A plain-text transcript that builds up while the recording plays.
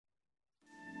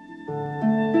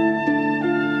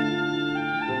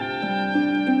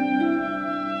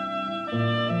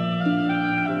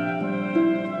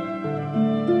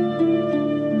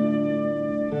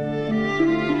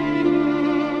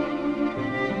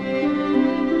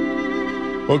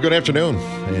Well, good afternoon,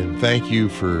 and thank you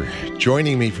for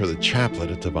joining me for the Chaplet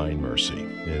at Divine Mercy.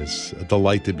 It's a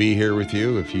delight to be here with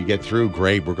you. If you get through,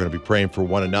 great. We're going to be praying for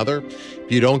one another. If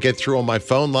you don't get through on my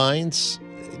phone lines,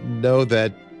 know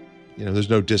that there's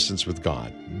no distance with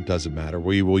God. It doesn't matter.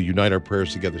 We will unite our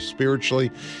prayers together spiritually.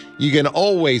 You can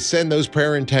always send those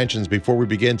prayer intentions before we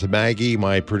begin to Maggie,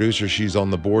 my producer. She's on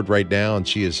the board right now, and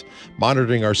she is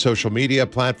monitoring our social media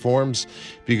platforms.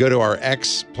 If you go to our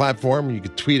X platform, you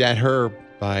can tweet at her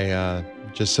by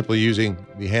just simply using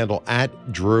the handle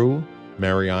 @Drew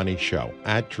Mariani Show.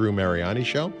 @Drew Mariani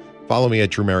Show. Follow me at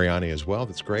Drew Mariani as well.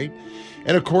 That's great.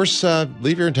 And of course,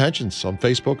 leave your intentions on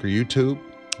Facebook or YouTube.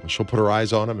 She'll put her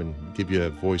eyes on them and give you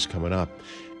a voice coming up.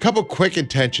 A couple quick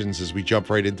intentions as we jump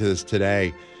right into this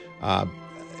today.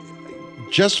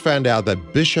 Just found out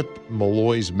that Bishop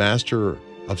Malloy's Master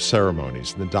of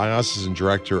Ceremonies and the Diocesan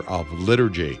Director of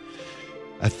Liturgy,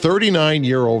 a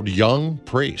 39-year-old young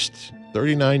priest,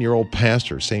 39-year-old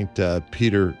pastor, St.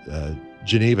 Peter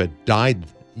Geneva, died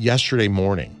yesterday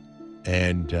morning.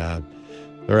 And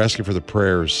they're asking for the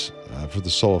prayers for the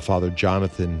soul of Father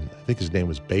Jonathan. I think his name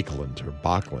was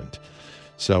Bachland.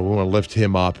 So we want to lift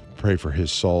him up, pray for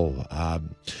his soul.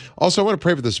 Also, I want to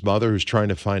pray for this mother who's trying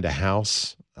to find a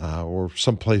house or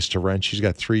some place to rent. She's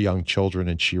got 3 young children,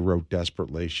 and she wrote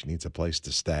desperately she needs a place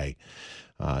to stay.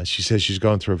 She says she's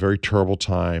going through a very terrible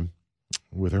time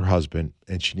with her husband,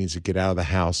 and she needs to get out of the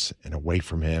house and away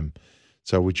from him.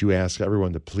 So would you ask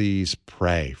everyone to please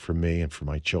pray for me and for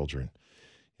my children?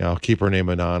 I'll keep her name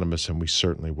anonymous, and we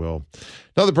certainly will.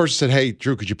 Another person said, hey,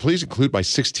 Drew, could you please include my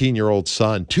 16-year-old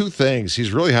son? 2 things.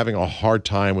 He's really having a hard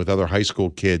time with other high school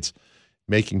kids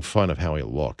making fun of how he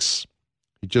looks.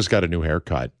 He just got a new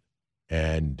haircut,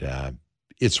 and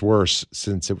it's worse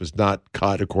since it was not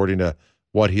cut according to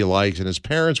what he likes. And his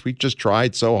parents, we just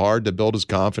tried so hard to build his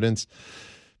confidence.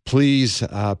 Please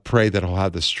pray that he'll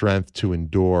have the strength to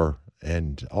endure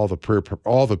and all the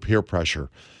peer pressure.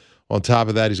 On top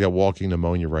of that, he's got walking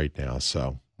pneumonia right now,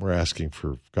 so we're asking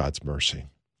for God's mercy.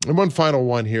 And one final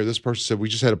one here. This person said, we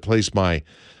just had to place my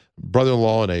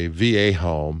brother-in-law in a VA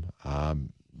home.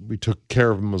 We took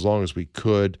care of him as long as we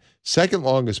could. Second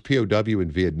longest POW in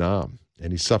Vietnam,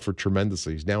 and he suffered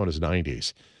tremendously. He's now in his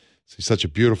 90s. So he's such a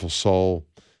beautiful soul.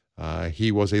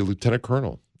 He was a lieutenant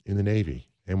colonel in the Navy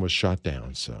and was shot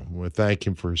down. So we want to thank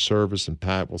him for his service, and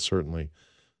Pat will certainly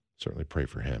pray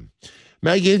for him.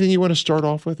 Maggie, anything you want to start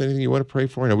off with? Anything you want to pray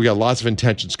for? I know we got lots of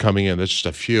intentions coming in. There's just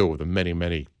a few of the many,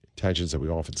 many intentions that we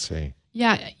often see.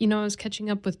 Yeah, I was catching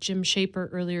up with Jim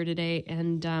Shaper earlier today,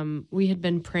 and we had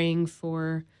been praying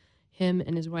for him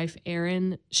and his wife,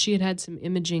 Erin. She had some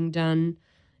imaging done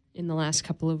in the last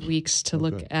couple of weeks to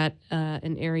look at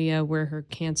an area where her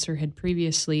cancer had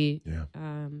previously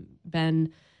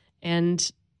been.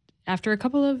 And after a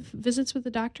couple of visits with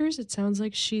the doctors, it sounds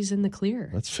like she's in the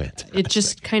clear. That's fantastic. It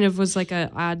just kind of was like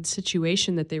an odd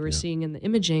situation that they were seeing in the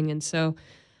imaging. And so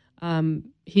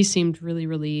he seemed really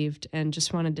relieved and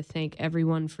just wanted to thank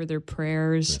everyone for their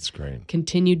prayers. That's great.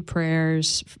 Continued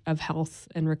prayers of health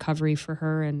and recovery for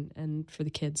her and for the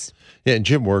kids. Yeah, and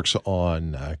Jim works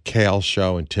on Kale's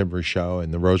show and Timber's show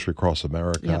and the Rosary Across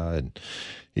America, and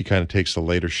he kind of takes the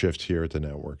later shift here at the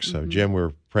network. So, Jim,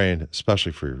 we're praying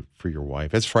especially for your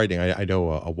wife. It's frightening. I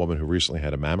know a woman who recently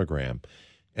had a mammogram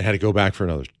and had to go back for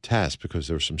another test because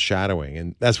there was some shadowing,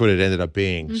 and that's what it ended up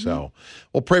being. So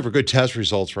we'll pray for good test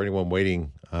results for anyone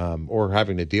waiting or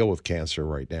having to deal with cancer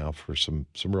right now for some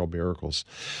real miracles.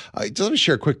 Let me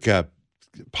share a quick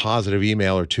positive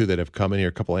email or two that have come in here,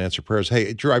 a couple of answer prayers.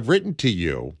 Hey, Drew, I've written to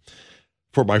you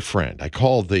for my friend. I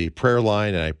called the prayer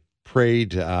line, and I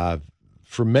prayed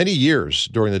for many years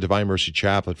during the Divine Mercy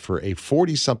Chaplet for a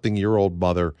 40-something-year-old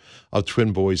mother of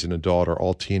twin boys and a daughter,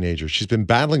 all teenagers. She's been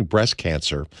battling breast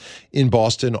cancer in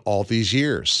Boston all these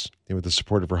years with the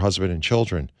support of her husband and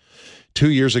children. 2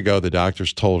 years ago, the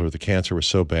doctors told her the cancer was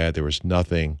so bad there was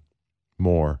nothing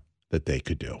more that they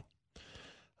could do.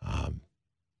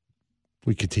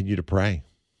 We continue to pray.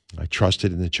 I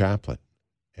trusted in the chaplet.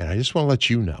 And I just want to let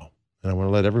you know, and I want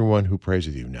to let everyone who prays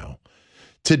with you know,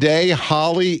 today,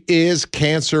 Holly is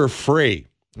cancer-free,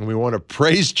 and we want to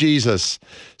praise Jesus.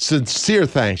 Sincere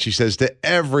thanks, she says, to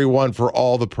everyone for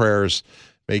all the prayers.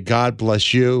 May God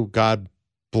bless you. God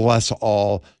bless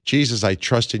all. Jesus, I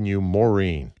trust in you,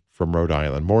 Maureen from Rhode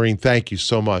Island. Maureen, thank you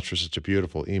so much for such a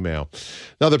beautiful email.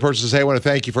 Another person says, hey, I want to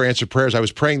thank you for answered prayers. I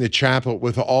was praying the chaplet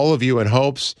with all of you in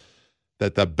hopes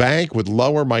that the bank would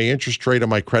lower my interest rate on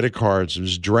my credit cards. I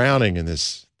was drowning in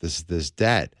this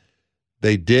debt.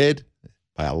 They did.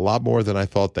 By a lot more than I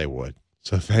thought they would.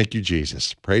 So thank you,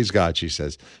 Jesus. Praise God, she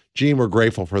says. Gene, we're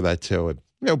grateful for that too.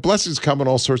 Blessings come in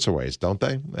all sorts of ways, don't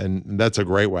they? And that's a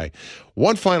great way.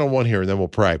 One final one here, and then we'll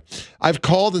pray. I've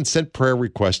called and sent prayer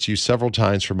requests to you several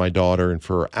times for my daughter and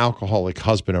for her alcoholic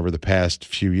husband over the past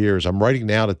few years. I'm writing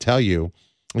now to tell you,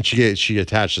 and she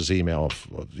attached this email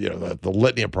of the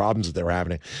litany of problems that they're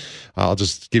having. I'll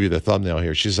just give you the thumbnail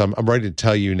here. She says, I'm ready to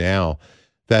tell you now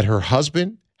that her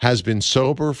husband has been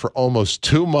sober for almost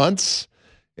 2 months,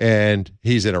 and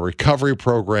he's in a recovery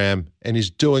program, and he's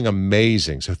doing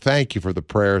amazing. So thank you for the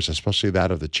prayers, especially that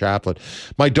of the Chaplet.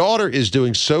 My daughter is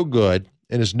doing so good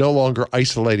and is no longer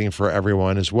isolating for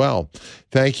everyone as well.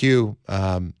 Thank you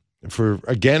for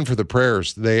the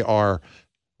prayers. They are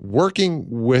working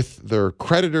with their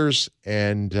creditors,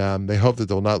 and they hope that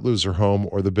they'll not lose their home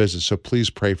or the business. So please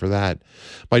pray for that.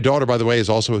 My daughter, by the way, has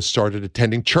also started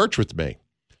attending church with me.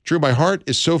 Drew, my heart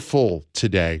is so full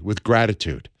today with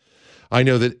gratitude. I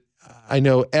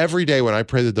know every day when I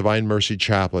pray the Divine Mercy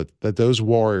Chaplet that those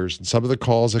warriors and some of the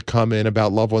calls that come in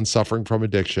about loved ones suffering from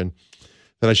addiction,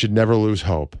 that I should never lose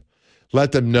hope.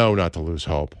 Let them know not to lose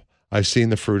hope. I've seen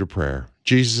the fruit of prayer.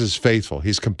 Jesus is faithful.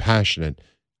 He's compassionate,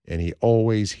 and he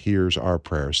always hears our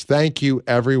prayers. Thank you,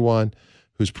 everyone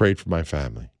who's prayed for my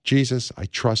family. Jesus, I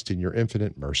trust in your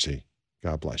infinite mercy.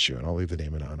 God bless you. And I'll leave the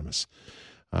name anonymous.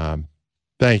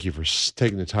 Thank you for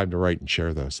taking the time to write and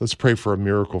share those. Let's pray for a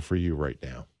miracle for you right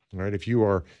now. All right. If you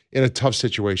are in a tough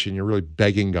situation, you're really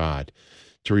begging God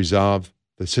to resolve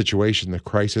the situation, the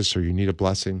crisis, or you need a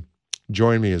blessing,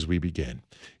 join me as we begin.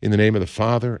 In the name of the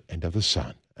Father, and of the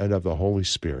Son, and of the Holy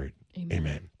Spirit.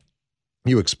 Amen.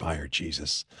 You expired,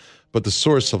 Jesus, but the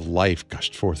source of life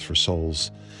gushed forth for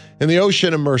souls, and the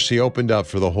ocean of mercy opened up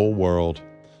for the whole world.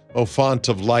 O font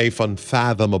of life,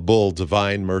 unfathomable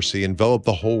divine mercy, envelop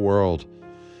the whole world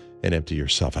and empty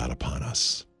yourself out upon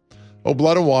us. O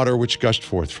blood and water which gushed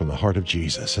forth from the heart of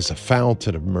Jesus as a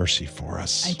fountain of mercy for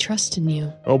us. I trust in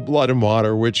you. O blood and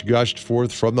water which gushed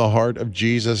forth from the heart of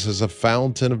Jesus as a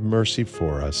fountain of mercy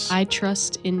for us. I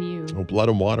trust in you. O blood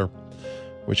and water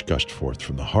which gushed forth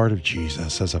from the heart of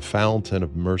Jesus as a fountain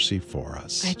of mercy for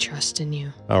us. I trust in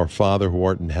you. Our Father who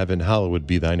art in heaven, hallowed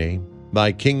be thy name.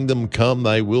 Thy kingdom come,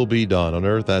 thy will be done on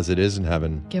earth as it is in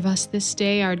heaven. Give us this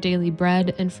day our daily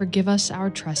bread, and forgive us our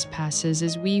trespasses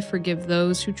as we forgive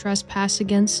those who trespass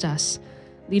against us.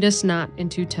 Lead us not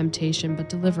into temptation, but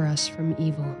deliver us from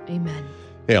evil. Amen.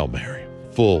 Hail Mary,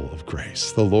 full of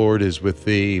grace, the Lord is with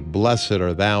thee. Blessed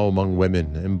art thou among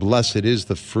women, and blessed is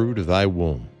the fruit of thy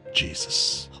womb,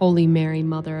 Jesus. Holy Mary,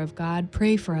 Mother of God,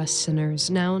 pray for us sinners,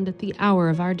 now and at the hour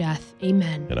of our death.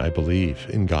 Amen. And I believe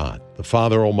in God, the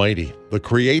Father Almighty, the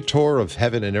Creator of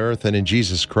heaven and earth, and in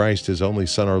Jesus Christ, his only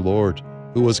Son, our Lord,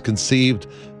 who was conceived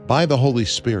by the Holy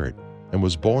Spirit and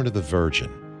was born of the Virgin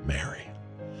Mary.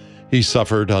 He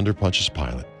suffered under Pontius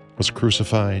Pilate, was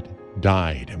crucified,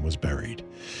 died, and was buried.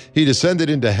 He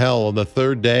descended into hell. On the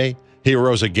third day, he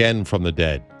arose again from the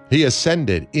dead. He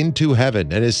ascended into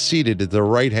heaven and is seated at the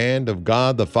right hand of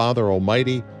God the Father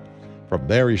Almighty. From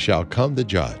there he shall come to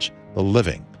judge the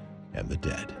living and the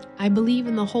dead. I believe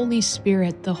in the Holy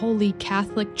Spirit, the Holy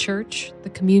Catholic Church, the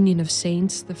communion of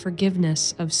saints, the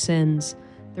forgiveness of sins,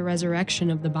 the resurrection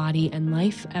of the body, and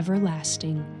life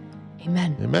everlasting.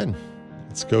 Amen. Amen.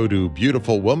 Let's go to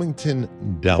beautiful Wilmington,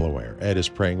 Delaware. Ed is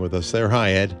praying with us there.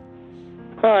 Hi, Ed.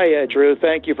 Hi, Drew.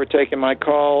 Thank you for taking my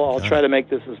call. I'll try to make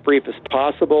this as brief as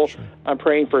possible. Sure. I'm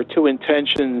praying for two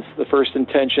intentions. The first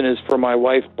intention is for my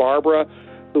wife, Barbara,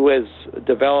 who has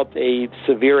developed a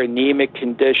severe anemic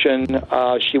condition.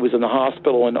 She was in the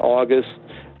hospital in August.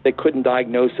 They couldn't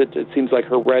diagnose it. It seems like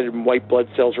her red and white blood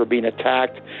cells were being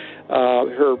attacked.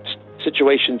 Her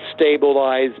situation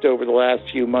stabilized over the last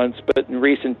few months, but in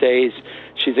recent days,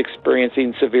 she's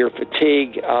experiencing severe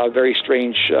fatigue, very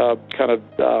strange kind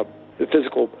of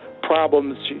physical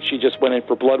problems. She just went in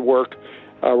for blood work.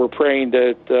 We're praying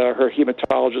that her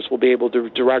hematologist will be able to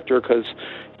direct her, because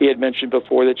he had mentioned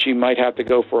before that she might have to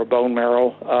go for a bone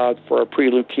marrow for a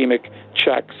pre-leukemic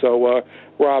check. So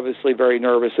we're obviously very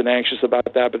nervous and anxious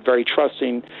about that, but very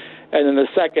trusting. And then the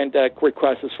second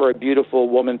request is for a beautiful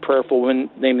woman, prayerful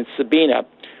woman named Sabina,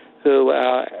 who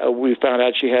we found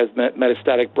out she has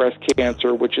metastatic breast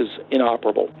cancer, which is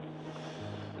inoperable.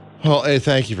 Well, hey,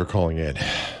 thank you for calling in.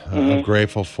 I'm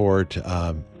grateful for it.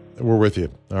 We're with you.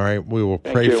 All right. We will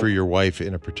pray for your wife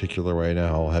in a particular way. Now,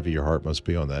 how heavy your heart must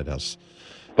be on that.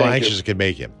 How anxious it can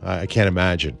make you. I can't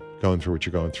imagine going through what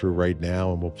you're going through right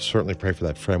now. And we'll certainly pray for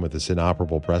that friend with this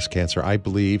inoperable breast cancer. I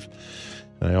believe,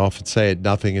 and I often say it,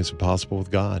 nothing is impossible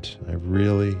with God. I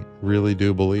really, really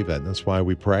do believe that. And that's why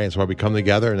we pray. That's why we come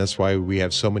together. And that's why we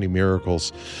have so many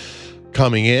miracles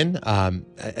coming in. I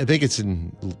think it's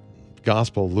in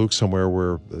Gospel of Luke somewhere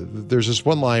where there's this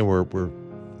one line where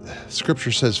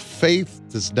Scripture says faith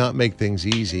does not make things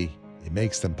easy. It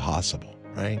makes them possible,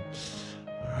 right?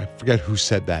 I forget who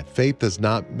said that. Faith does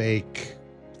not make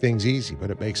things easy, but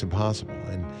it makes them possible.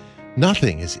 And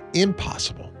nothing is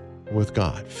impossible with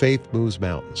God. Faith moves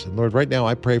mountains. And Lord, right now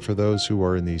I pray for those who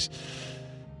are in these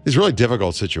really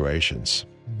difficult situations,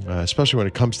 especially when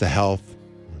it comes to health,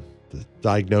 the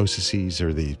diagnoses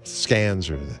or the scans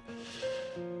or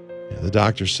the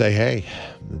doctors say, hey,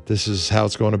 this is how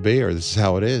it's going to be, or this is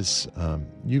how it is.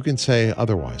 You can say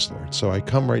otherwise, Lord. So I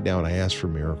come right now and I ask for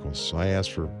miracles. I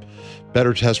ask for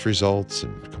better test results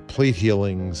and complete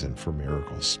healings and for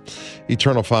miracles.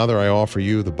 Eternal Father, I offer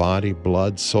you the body,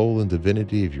 blood, soul, and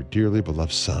divinity of your dearly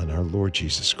beloved Son, our Lord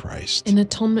Jesus Christ. In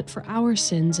atonement for our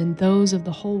sins and those of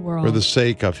the whole world. For the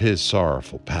sake of his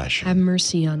sorrowful passion. Have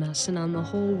mercy on us and on the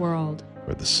whole world.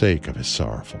 For the sake of his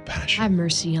sorrowful passion. Have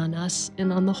mercy on us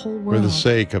and on the whole world. For the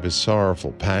sake of his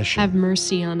sorrowful passion. Have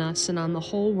mercy on us and on the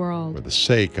whole world. For the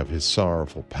sake of his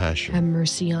sorrowful passion. Have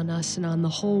mercy on us and on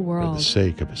the whole world. For the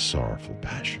sake of his sorrowful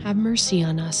passion. Have mercy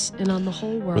on us and on the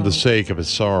whole world. For the sake of his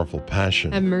sorrowful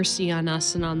passion. Have mercy on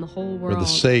us and on the whole world. For the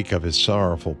sake of his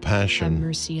sorrowful passion. Have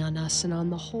mercy on us and on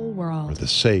the whole world. For the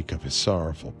sake of his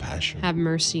sorrowful passion. Have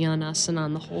mercy on us and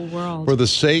on the whole world. For the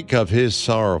sake of his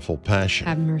sorrowful passion.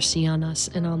 Have mercy on us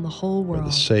and on the whole world. For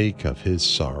the sake of his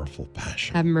sorrowful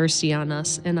passion. Have mercy on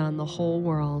us and on the whole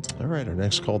world. All right, our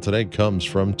next call today comes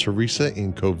from Teresa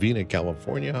in Covina,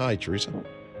 California. Hi, Teresa.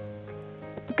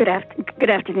 Good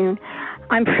afternoon.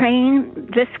 I'm praying.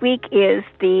 This week is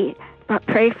the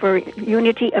Pray for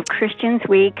Unity of Christians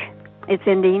Week. It's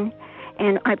ending.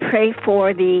 And I pray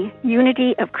for the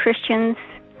unity of Christians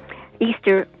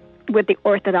Easter with the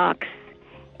Orthodox.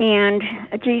 And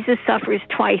Jesus suffers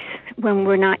twice when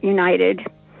we're not united.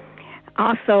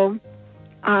 Also,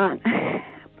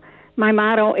 my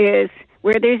motto is,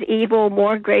 where there's evil,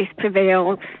 more grace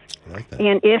prevails. I like that.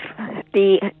 And if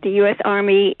the U.S.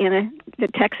 Army and the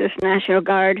Texas National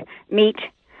Guard meet,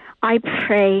 I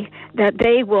pray that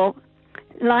they will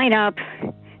line up,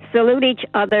 salute each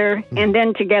other, and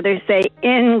then together say,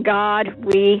 in God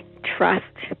we trust,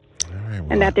 All right,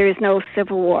 well, and that there is no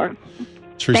civil war.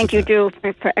 Teresa, Thank you, Drew,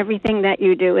 for everything that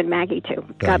you do, and Maggie, too.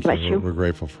 God bless you. We're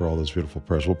grateful for all those beautiful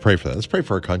prayers. We'll pray for that. Let's pray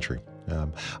for our country.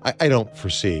 I don't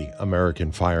foresee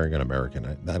American firing an American.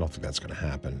 I don't think that's going to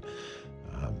happen.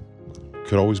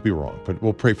 Could always be wrong, but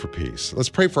we'll pray for peace. Let's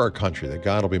pray for our country, that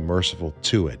God will be merciful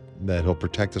to it, that he'll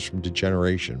protect us from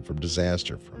degeneration, from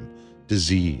disaster, from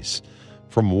disease,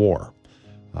 from war,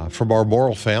 from our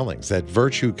moral failings, that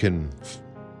virtue can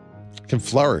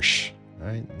flourish,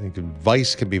 right?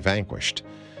 Vice can be vanquished,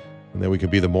 and that we can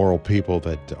be the moral people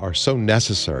that are so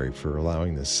necessary for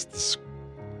allowing this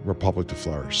republic to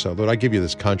flourish. So, Lord, I give you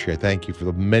this country. I thank you for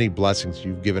the many blessings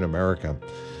you've given America.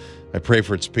 I pray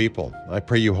for its people. I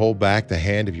pray you hold back the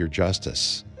hand of your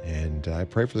justice. And I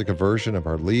pray for the conversion of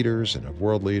our leaders and of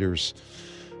world leaders,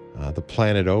 the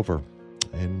planet over.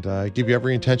 And I give you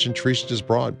every intention Teresa just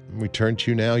brought. We turn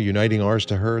to you now, uniting ours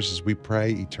to hers as we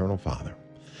pray, Eternal Father.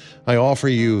 I offer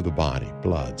you the body,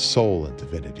 blood, soul, and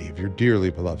divinity of your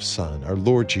dearly beloved Son, our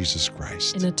Lord Jesus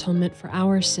Christ. In atonement for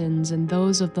our sins and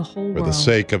those of the whole world. For the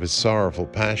sake of his sorrowful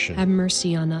passion. Have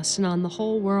mercy on us and on the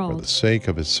whole world. For the sake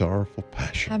of his sorrowful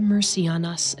passion. Have mercy on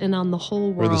us and on the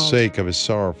whole world. For the sake of his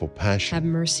sorrowful passion. Have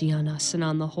mercy on us and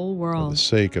on the whole world. For the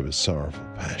sake of his sorrowful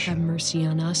passion. Have mercy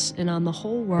on us and on the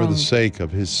whole world. For the sake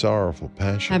of his sorrowful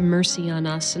passion. Have mercy on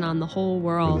us and on the whole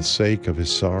world. For the sake of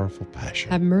his sorrowful passion.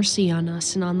 Have mercy on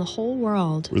us and on the whole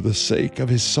world. For the sake of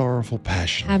his sorrowful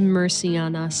passion. Have mercy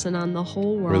on us and on the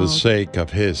whole world. For the sake of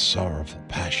his sorrowful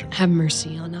passion. Have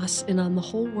mercy on us and on the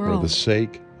whole world. For the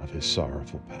sake of his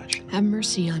sorrowful passion. Have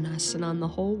mercy on us and on the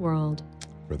whole world.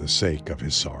 For the sake of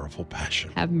his sorrowful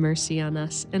passion. Have mercy on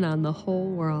us and on the whole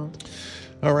world.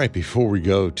 All right, before we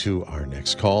go to our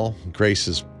next call, Grace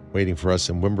is waiting for us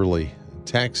in Wimberley,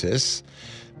 Texas.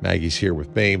 Maggie's here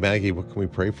with me. Maggie, what can we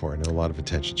pray for? I know a lot of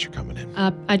attentions are coming in.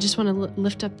 I just want to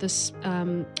lift up this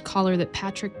caller that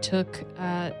Patrick took.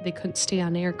 They couldn't stay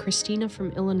on air. Christina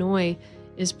from Illinois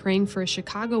is praying for a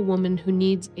Chicago woman who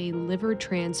needs a liver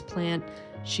transplant.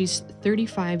 She's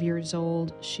 35 years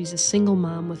old. She's a single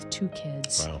mom with 2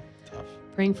 kids. Wow, tough.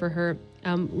 Praying for her.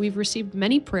 We've received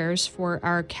many prayers for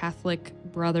our Catholic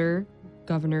brother,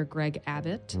 Governor Greg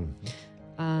Abbott.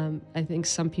 Mm-hmm. I think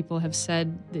some people have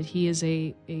said that he is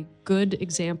a good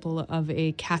example of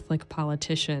a Catholic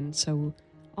politician. So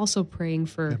also praying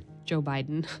for Joe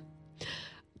Biden.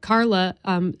 Carla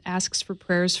asks for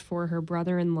prayers for her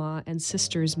brother-in-law and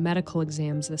sister's medical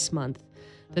exams this month,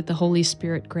 that the Holy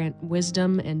Spirit grant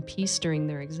wisdom and peace during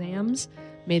their exams.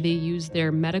 May they use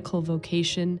their medical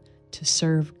vocation to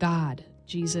serve God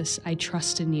Jesus, I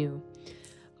trust in you.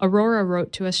 Aurora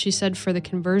wrote to us, she said, for the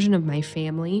conversion of my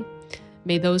family,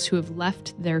 may those who have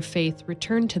left their faith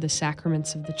return to the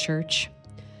sacraments of the church.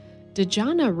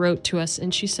 Dejana wrote to us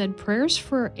and she said, prayers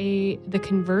for the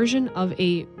conversion of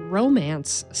a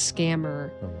romance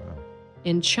scammer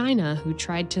in China who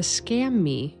tried to scam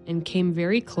me and came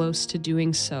very close to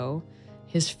doing so.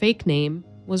 His fake name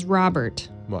was Robert.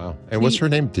 Wow. And what's her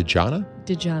name? Dejana?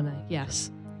 Dejana, yes.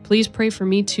 Please pray for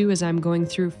me too as I'm going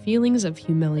through feelings of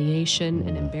humiliation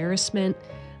and embarrassment.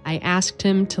 I asked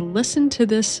him to listen to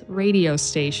this radio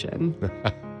station.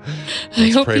 I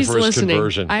hope he's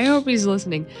listening. I hope he's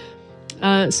listening.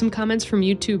 Some comments from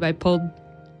YouTube I pulled.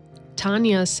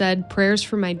 Tanya said, prayers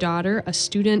for my daughter. A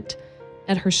student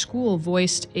at her school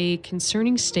voiced a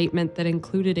concerning statement that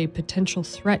included a potential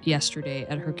threat yesterday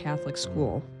at her Catholic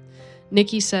school.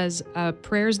 Nikki says,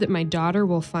 prayers that my daughter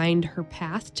will find her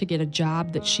path to get a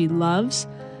job that she loves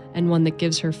and one that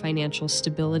gives her financial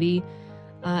stability.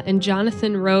 And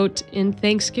Jonathan wrote, in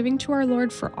thanksgiving to our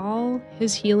Lord for all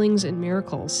his healings and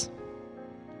miracles.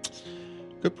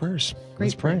 Good prayers. Great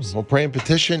Let's pray. prayers. We'll pray in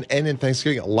petition and in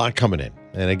thanksgiving. A lot coming in.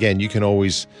 And again, you can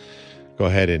always go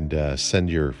ahead and send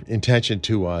your intention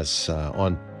to us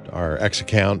on our X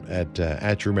account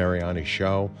at Drew Mariani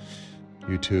Show.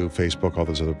 YouTube, Facebook, all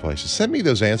those other places. Send me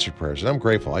those answered prayers, and I'm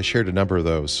grateful. I shared a number of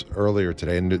those earlier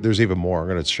today, and there's even more. I'm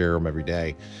going to share them every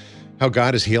day. How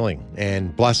God is healing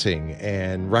and blessing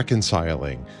and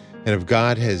reconciling. And if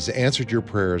God has answered your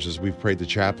prayers as we've prayed the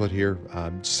chaplet here,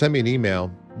 send me an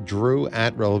email,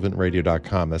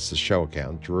 drew@relevantradio.com. That's the show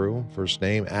account, Drew, first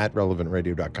name,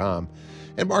 @relevantradio.com.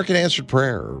 And mark an answered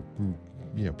prayer or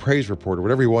praise report or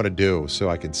whatever you want to do so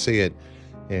I can see it.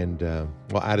 And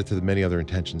we'll add it to the many other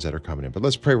intentions that are coming in. But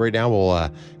let's pray right now. We'll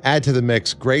add to the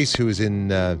mix Grace, who is in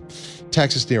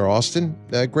Texas near Austin.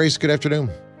 Grace, good afternoon.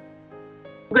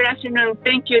 Good afternoon.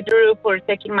 Thank you, Drew, for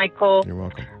taking my call. You're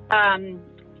welcome.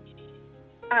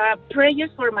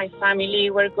 Prayers for my family.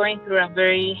 We're going through a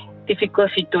very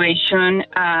difficult situation.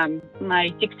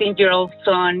 My 16-year-old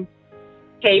son,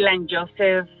 Kaylan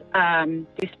Joseph,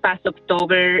 this past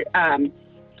October,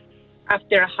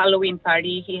 after a Halloween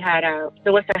party,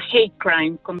 there was a hate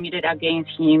crime committed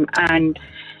against him, and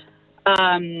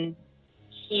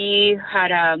he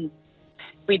had,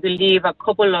 we believe, a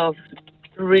couple of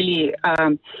really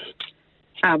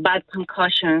bad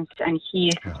concussions, and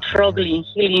he's struggling,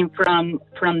 healing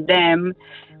from them.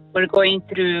 We're going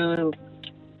through,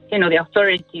 the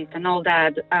authorities and all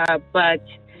that, but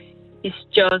the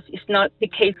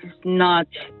case is not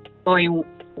going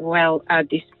well at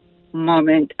this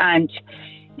moment, and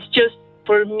it's just,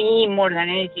 for me, more than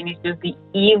anything, it's just the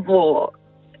evil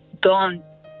done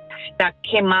that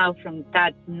came out from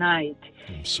that night.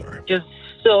 I'm sorry. Just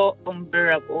so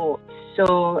unbearable.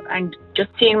 And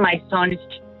just seeing my son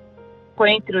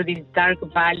going through this dark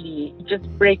valley, it just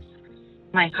breaks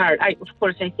my heart. Of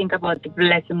course, I think about the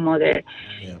Blessed Mother.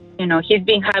 Yeah. He's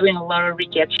been having a lot of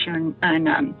rejection,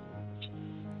 and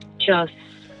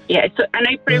yeah, and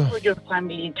I pray for your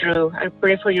family, Drew. I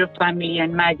pray for your family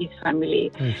and Maggie's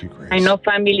family. Thank you, Grace. I know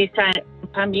families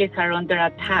are under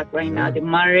attack right now, the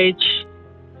marriage.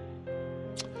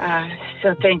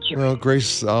 So thank you. Well,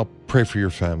 Grace, I'll pray for your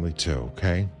family too,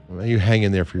 okay? You hang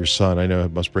in there for your son. I know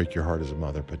it must break your heart as a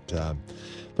mother, but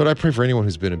Lord, I pray for anyone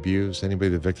who's been abused, anybody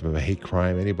the victim of a hate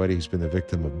crime, anybody who's been the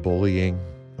victim of bullying.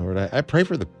 Lord, I pray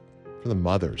for the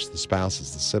mothers, the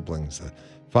spouses, the siblings, the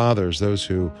fathers, those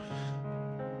who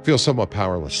feel somewhat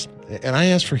powerless. And I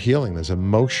ask for healing. There's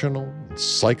emotional,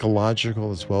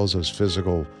 psychological, as well as those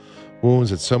physical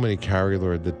wounds that so many carry,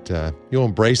 Lord, that you'll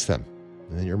embrace them.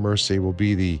 And your mercy will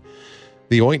be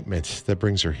the ointment that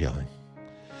brings her healing.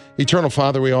 Eternal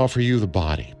Father, we offer you the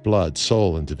body, blood,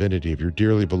 soul, and divinity of your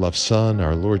dearly beloved Son,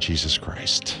 our Lord Jesus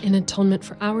Christ. In atonement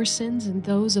for our sins and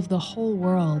those of the whole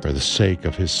world. For the sake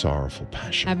of his sorrowful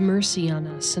passion. Have mercy on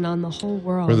us and on the whole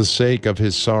world. For the sake of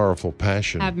his sorrowful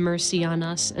passion. Have mercy on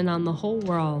us and on the whole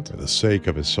world. For the sake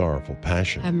of his sorrowful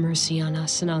passion. Have mercy on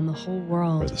us and on the whole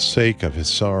world. For the sake of his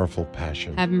sorrowful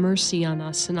passion. Have mercy on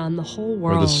us and on the whole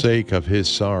world. For the sake of his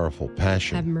sorrowful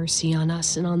passion. Have mercy on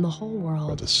us and on the whole world.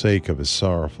 For the sake of his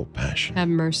sorrowful passion. Have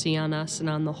mercy on us and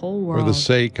on the whole world. For the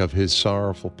sake of his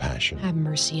sorrowful passion. Have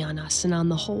mercy on us and on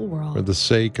the whole world. For the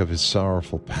sake of his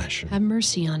sorrowful passion. Have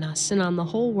mercy on us and on the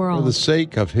whole world. For the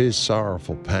sake of his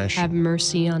sorrowful passion. Have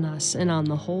mercy on us and on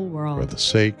the whole world. For the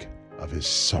sake of his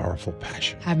sorrowful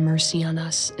passion. Have mercy on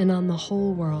us and on the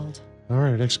whole world. All right,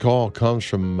 our next call comes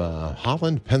from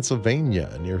Holland,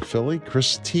 Pennsylvania, near Philly.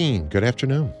 Christine, good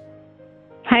afternoon.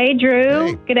 Hi, Drew.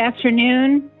 Hey. Good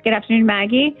afternoon. Good afternoon,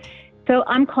 Maggie. So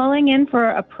I'm calling in for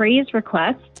a praise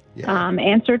request,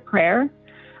 answered prayer.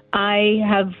 I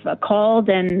have called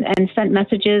and sent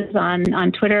messages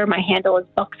on Twitter. My handle is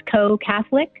Bucksco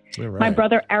Catholic. Right. My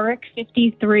brother Eric,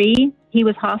 53, he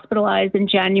was hospitalized in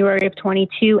January of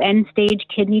 22, end-stage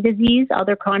kidney disease,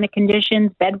 other chronic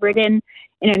conditions, bedridden,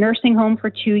 in a nursing home for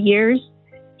 2 years.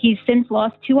 He's since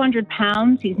lost 200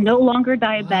 pounds. He's no longer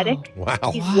diabetic.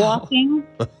 Wow. He's walking,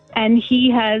 and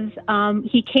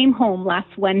he came home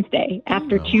last Wednesday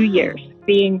after 2 years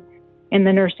being in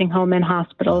the nursing home and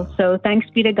hospital. So thanks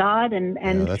be to God and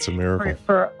that's a miracle.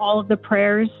 For all of the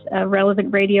prayers,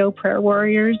 Relevant Radio, prayer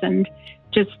warriors, and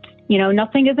just,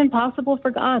 nothing is impossible for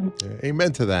God.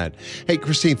 Amen to that. Hey,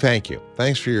 Christine, thank you.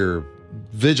 Thanks for your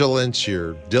vigilance,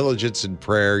 your diligence in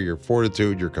prayer, your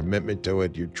fortitude, your commitment to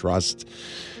it, your trust.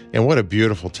 And what a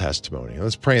beautiful testimony.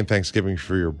 Let's pray in thanksgiving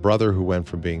for your brother who went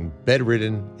from being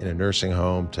bedridden in a nursing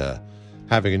home to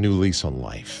having a new lease on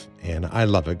life. And I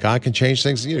love it. God can change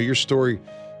things. Your story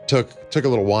took a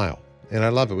little while, and I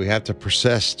love it. We have to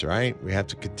persist, right? We have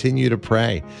to continue to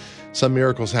pray. Some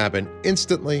miracles happen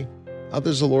instantly.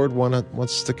 Others, the Lord wants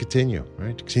us to continue,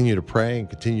 right? To continue to pray and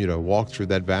continue to walk through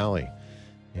that valley,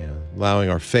 allowing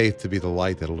our faith to be the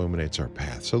light that illuminates our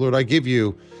path. So, Lord, I give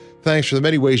you thanks for the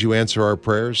many ways you answer our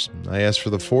prayers. I ask for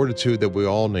the fortitude that we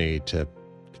all need to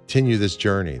continue this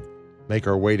journey, make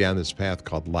our way down this path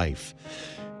called life.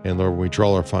 And Lord, when we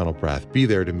draw our final breath, be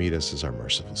there to meet us as our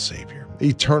merciful Savior.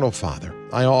 Eternal Father,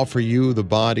 I offer you the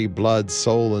body, blood,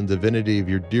 soul, and divinity of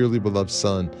your dearly beloved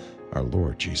Son, our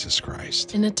Lord Jesus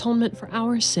Christ. In atonement for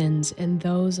our sins and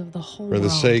those of the whole world. For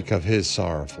the sake of his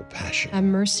sorrowful passion. Have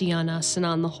mercy on us and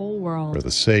on the whole world. For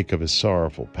the sake of his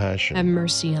sorrowful passion. Have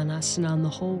mercy on us and on the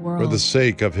whole world. For the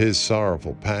sake of his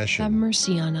sorrowful passion. Have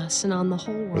mercy on us and on the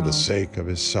whole world. For the sake of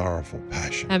his sorrowful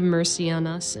passion. Have mercy on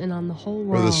us and on the whole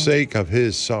world. For the sake of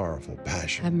his sorrowful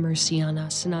passion. Have mercy on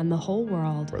us and on the whole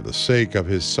world. For the sake of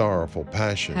his sorrowful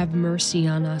passion. Have mercy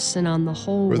on us and on the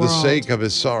whole world. For the sake of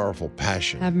his sorrowful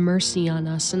passion. Have mercy on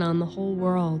us and on the whole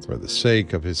world. For the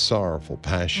sake of his sorrowful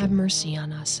passion. Have mercy on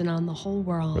us and on the whole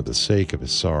world. For the sake of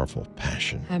his sorrowful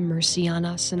passion. Have mercy on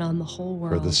us and on the whole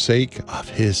world. For the sake of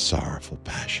his sorrowful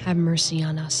passion. Have mercy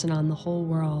on us and on the whole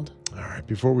world. All right,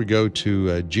 before we go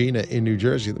to Gina in New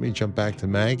Jersey, let me jump back to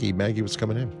Maggie. Maggie, what's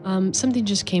coming in? Something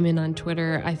just came in on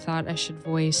Twitter I thought I should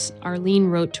voice. Arlene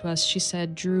wrote to us. She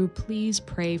said, Drew, please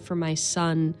pray for my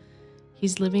son.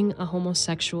 He's living a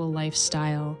homosexual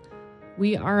lifestyle.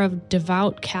 We are a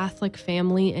devout Catholic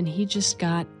family, and he just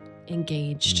got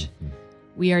engaged. Mm-hmm.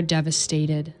 We are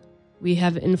devastated. We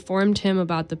have informed him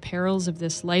about the perils of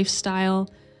this lifestyle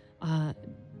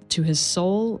to his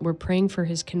soul. We're praying for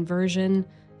his conversion.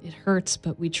 It hurts,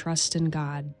 but we trust in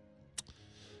God.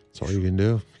 That's all you can do.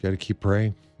 You got to keep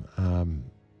praying.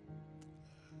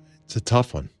 It's a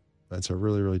tough one. That's a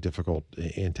really, really difficult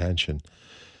intention.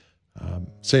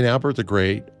 St. Albert the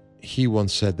Great, he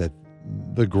once said that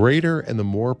the greater and the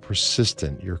more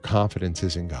persistent your confidence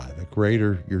is in God, the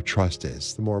greater your trust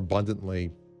is, the more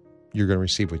abundantly you're going to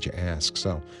receive what you ask.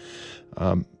 So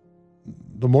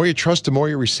the more you trust, the more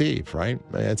you receive, right?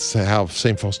 That's how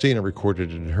St. Faustina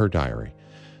recorded it in her diary.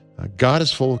 God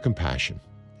is full of compassion.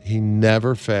 He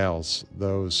never fails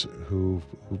those who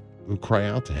cry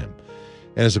out to him.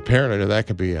 And as a parent, I know that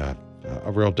could be a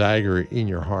real dagger in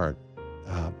your heart.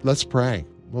 Let's pray.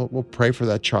 We'll pray for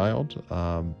that child.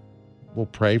 We'll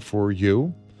pray for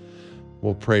you.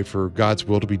 We'll pray for God's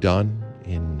will to be done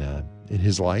in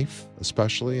his life,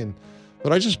 especially.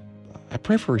 But I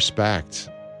pray for respect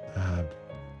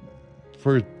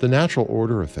for the natural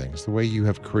order of things, the way you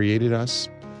have created us.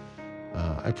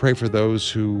 I pray for those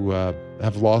who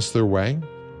have lost their way.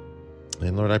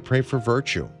 And Lord, I pray for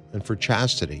virtue and for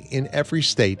chastity in every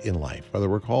state in life, whether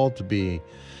we're called to be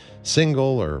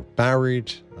single or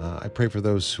married. I pray for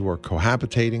those who are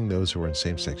cohabitating, those who are in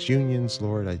same-sex unions.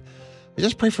 Lord, I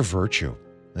just pray for virtue.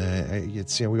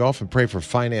 We often pray for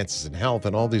finances and health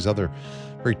and all these other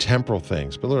very temporal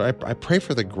things. But Lord, I pray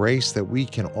for the grace that we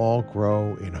can all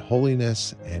grow in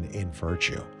holiness and in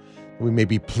virtue. We may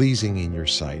be pleasing in your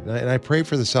sight. And I pray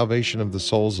for the salvation of the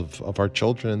souls of our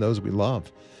children and those we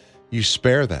love. You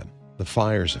spare them the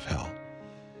fires of hell.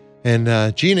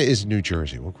 And Gina is in New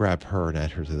Jersey. We'll grab her and add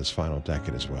her to this final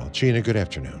decade as well. Gina, good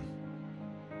afternoon.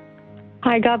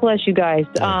 Hi, God bless you guys.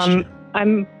 Thanks,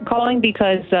 I'm calling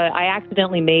because I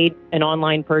accidentally made an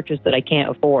online purchase that I can't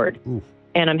afford. Ooh.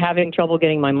 And I'm having trouble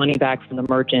getting my money back from the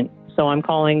merchant. So I'm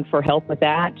calling for help with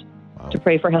that, to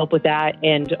pray for help with that,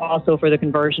 and also for the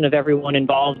conversion of everyone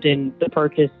involved in the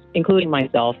purchase, including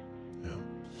myself. Yeah.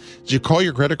 Did you call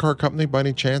your credit card company by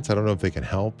any chance? I don't know if they can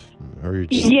help. Or you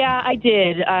just... Yeah, I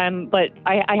did, but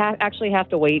I actually have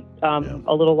to wait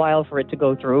a little while for it to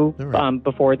go through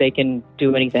before they can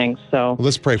do anything. So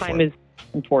let's pray for it. Time is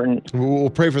important. We'll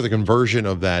pray for the conversion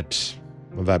of that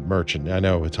merchant. I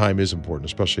know time is important,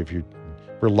 especially if you're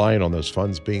relying on those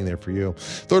funds being there for you.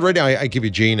 Lord, right now I give you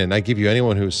Gene, and I give you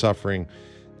anyone who's suffering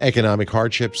economic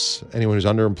hardships, anyone who's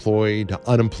underemployed,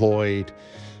 unemployed,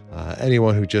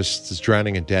 anyone who just is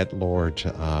drowning in debt, Lord,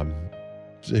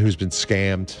 who's been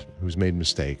scammed, who's made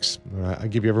mistakes. I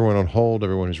give you everyone on hold,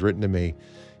 everyone who's written to me,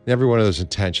 and every one of those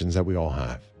intentions that we all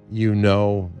have. You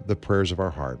know the prayers of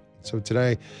our heart. So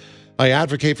today, I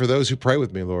advocate for those who pray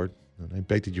with me, Lord, and I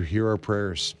beg that you hear our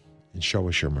prayers and show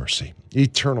us your mercy.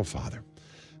 Eternal Father,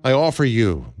 I offer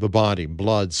you the body,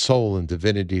 blood, soul, and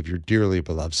divinity of your dearly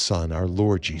beloved Son, our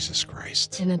Lord Jesus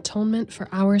Christ. In atonement for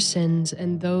our sins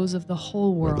and those of the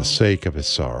whole world. For the sake of his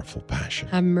sorrowful passion.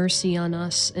 Have mercy on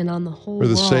us and on the whole world.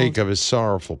 For the sake of his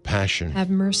sorrowful passion.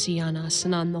 Have mercy on us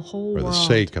and on the whole world. For the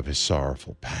sake of his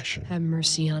sorrowful passion. Have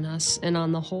mercy on us and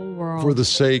on the whole world. For the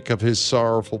sake of his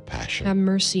sorrowful passion. Have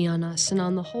mercy on us and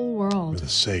on the whole world. For the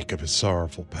sake of his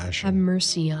sorrowful passion. Have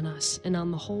mercy on us and on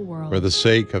the whole world. For the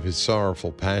sake of his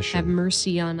sorrowful passion. Have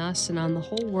mercy on us and on the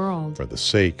whole world. For the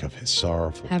sake of his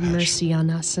sorrowful passion. Have mercy on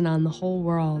us and on the whole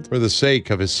world. For the sake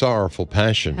of his sorrowful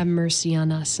passion. Have mercy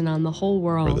on us and on the whole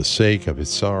world. For the sake of his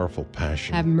sorrowful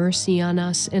passion. Have mercy on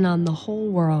us and on the whole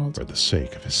world. For the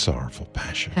sake of his sorrowful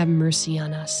passion. Have mercy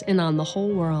on us and on the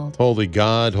whole world. Holy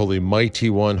God, holy mighty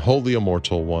one, holy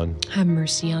immortal one. Have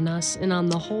mercy on us and on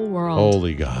the whole world.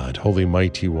 Holy God, holy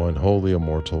mighty one, holy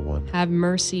immortal one. Have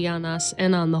mercy on us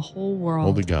and on the whole world.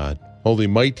 Holy God, holy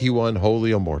mighty one,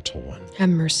 holy immortal one. Have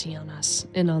mercy on us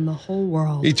and on the whole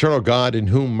world. Eternal God, in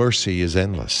whom mercy is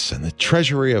endless and the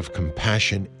treasury of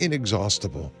compassion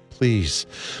inexhaustible, please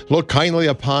look kindly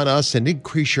upon us and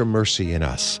increase your mercy in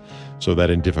us, so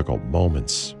that in difficult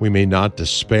moments we may not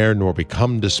despair nor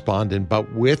become despondent,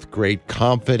 but with great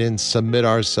confidence submit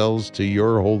ourselves to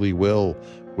your holy will,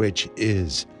 which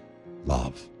is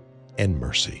love and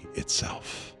mercy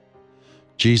itself.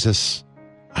 Jesus,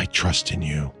 I trust in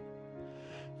you.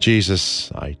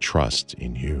 Jesus, I trust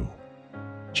in you.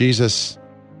 Jesus,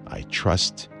 I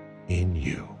trust in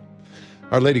you.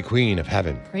 Our Lady Queen of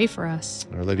Heaven, pray for us.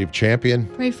 Our Lady of Champion,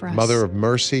 pray for us. Mother of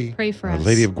Mercy, pray for Our us.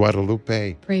 Lady of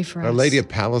Guadalupe, pray for us. Our Lady of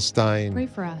Palestine, pray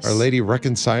for us. Our Lady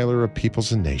Reconciler of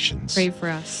Peoples and Nations, pray for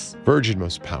us. Virgin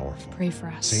Most Powerful, pray for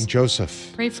us. Saint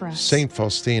Joseph, pray for us. Saint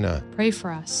Faustina, pray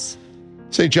for us.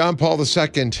 Saint John Paul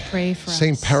II, pray for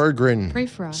Saint us. Peregrine, pray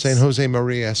for us. Saint Jose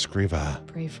Maria Escriva,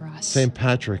 pray for us. Saint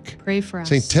Patrick, pray for us.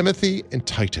 Saint Timothy and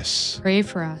Titus, pray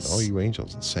for us. all you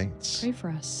angels and saints. Pray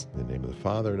for us. In the name of the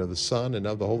Father, and of the Son, and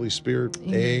of the Holy Spirit.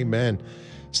 Amen.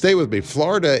 Stay with me.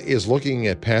 Florida is looking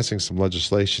at passing some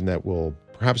legislation that will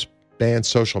perhaps ban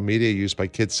social media use by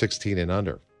kids 16 and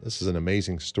under. This is an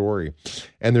amazing story.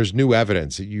 And there's new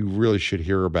evidence that you really should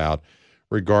hear about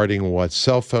regarding what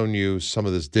cell phone use, some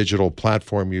of this digital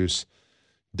platform use,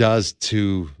 does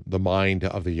to the mind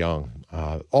of the young.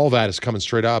 All that is coming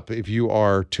straight up. If you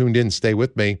are tuned in, stay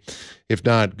with me. If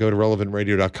not, go to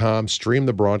relevantradio.com, stream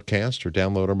the broadcast, or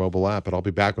download our mobile app, and I'll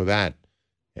be back with that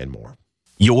and more.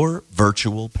 Your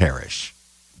virtual parish.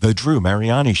 The Drew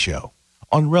Mariani Show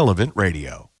on Relevant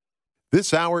Radio.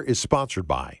 This hour is sponsored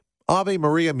by Ave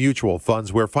Maria Mutual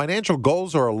Funds, where financial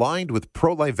goals are aligned with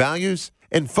pro-life values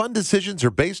and fund decisions are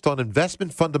based on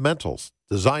investment fundamentals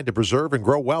designed to preserve and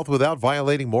grow wealth without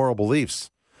violating moral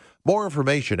beliefs. More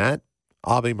information at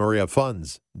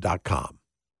AveMariaFunds.com.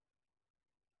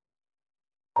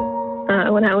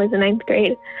 When I was in 9th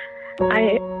grade,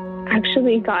 I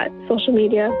actually got social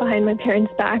media behind my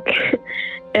parents' back,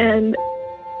 and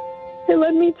it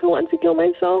led me to want to kill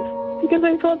myself because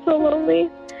I felt so lonely.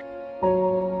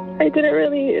 I didn't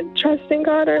really trust in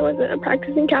God, or I wasn't a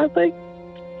practicing Catholic.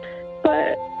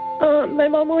 But my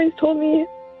mom always told me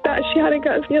that she had a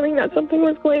gut feeling that something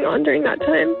was going on during that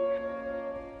time.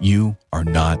 You are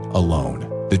not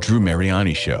alone. The Drew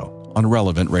Mariani Show on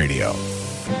Relevant Radio.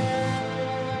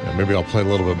 Now, maybe I'll play a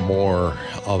little bit more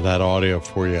of that audio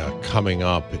for you coming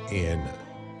up in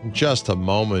just a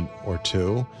moment or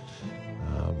two.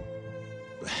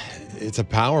 It's a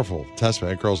powerful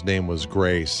testament. That girl's name was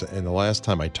Grace, and the last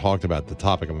time I talked about the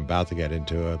topic I'm about to get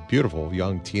into, a beautiful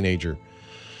young teenager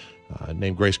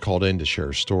named Grace called in to share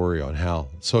a story on how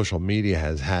social media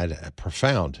has had a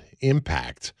profound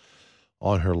impact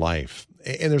on her life.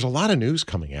 And there's a lot of news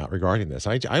coming out regarding this.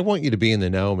 I want you to be in the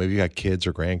know. Maybe you got kids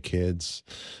or grandkids.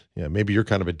 You know, maybe you're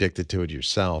kind of addicted to it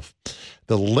yourself.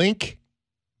 The link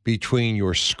between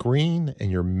your screen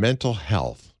and your mental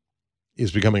health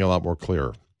is becoming a lot more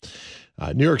clearer.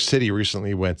 New York City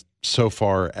recently went so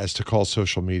far as to call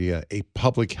social media a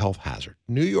public health hazard.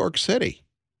 New York City.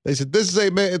 They said this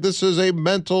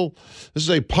is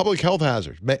a public health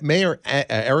hazard. Mayor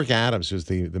Eric Adams, who's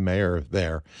the mayor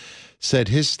there, said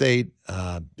his state,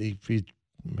 he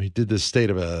did the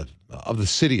state of the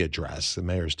city address. The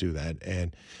mayors do that.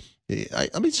 And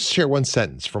let me just share one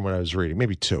sentence from what I was reading,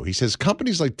 maybe two. He says,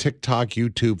 companies like TikTok,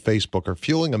 YouTube, Facebook are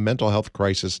fueling a mental health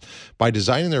crisis by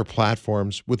designing their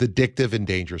platforms with addictive and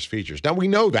dangerous features. Now, we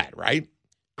know that, right?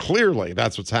 Clearly,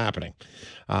 that's what's happening.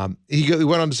 He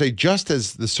went on to say, just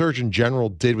as the Surgeon General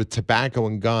did with tobacco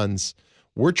and guns,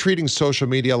 we're treating social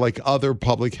media like other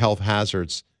public health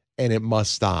hazards, and it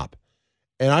must stop.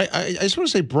 And I just want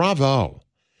to say bravo.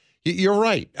 You're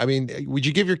right. I mean, would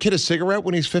you give your kid a cigarette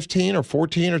when he's 15 or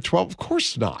 14 or 12? Of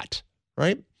course not,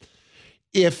 right?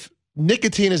 If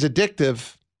nicotine is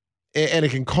addictive and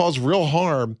it can cause real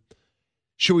harm,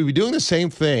 should we be doing the same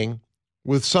thing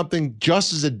with something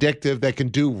just as addictive that can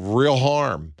do real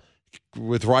harm,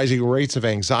 with rising rates of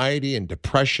anxiety and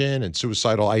depression and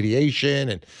suicidal ideation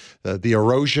and the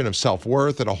erosion of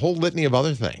self-worth and a whole litany of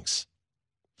other things?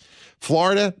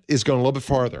 Florida is going a little bit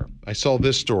farther. I saw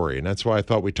this story, and that's why I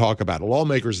thought we'd talk about it.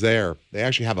 Lawmakers there, they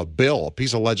actually have a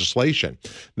piece of legislation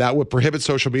that would prohibit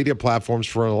social media platforms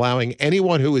from allowing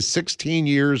anyone who is 16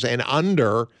 years and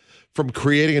under from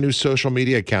creating a new social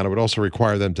media account. It would also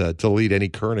require them to delete any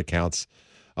current accounts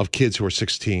of kids who are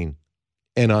 16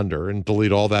 and under and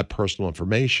delete all that personal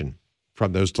information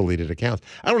from those deleted accounts.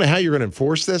 I don't know how you're going to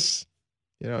enforce this.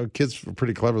 You know, kids are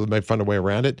pretty clever. They might find a way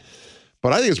around it.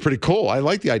 But I think it's pretty cool. I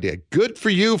like the idea. Good for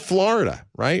you, Florida,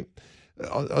 right?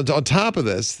 On top of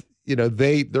this, you know,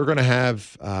 they're going to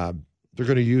have they're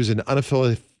going to use an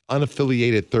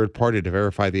unaffiliated third party to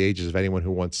verify the ages of anyone who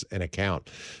wants an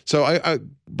account. So I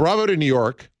bravo to New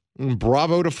York, and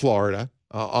bravo to Florida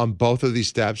on both of these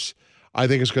steps. I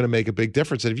think it's going to make a big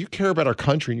difference. And if you care about our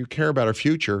country and you care about our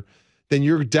future, then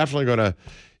you're definitely going to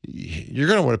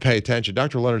want to pay attention.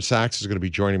 Dr. Leonard Sachs is going to be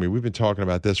joining me. We've been talking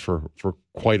about this for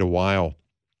quite a while.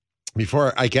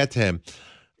 Before I get to him,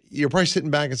 you're probably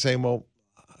sitting back and saying, well,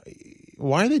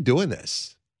 why are they doing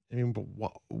this? I mean,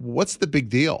 what's the big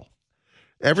deal?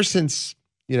 Ever since,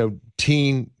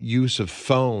 teen use of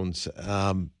phones,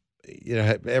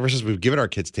 ever since we've given our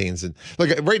kids teens, and look,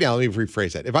 right now, let me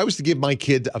rephrase that. If I was to give my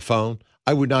kid a phone,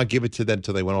 I would not give it to them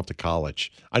until they went off to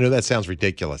college. I know that sounds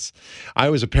ridiculous. I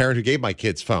was a parent who gave my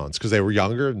kids phones because they were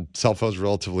younger and cell phones were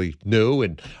relatively new,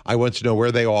 and I wanted to know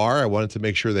where they are. I wanted to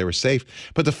make sure they were safe.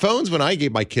 But the phones, when I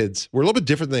gave my kids, were a little bit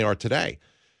different than they are today.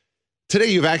 Today,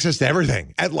 you have access to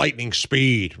everything at lightning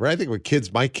speed, right? I think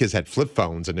my kids had flip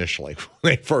phones initially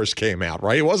when they first came out,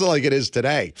 right? It wasn't like it is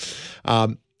today.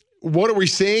 What are we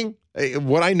seeing?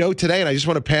 What I know today, and I just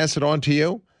want to pass it on to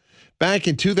you. Back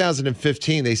in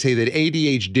 2015, they say that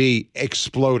ADHD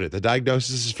exploded. The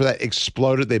diagnosis for that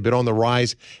exploded. They've been on the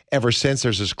rise ever since.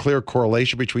 There's this clear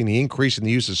correlation between the increase in the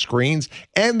use of screens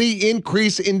and the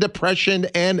increase in depression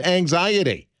and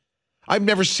anxiety. I've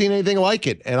never seen anything like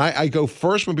it. And I go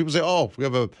first when people say, oh, we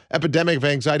have an epidemic of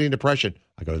anxiety and depression.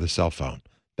 I go to the cell phone.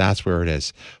 That's where it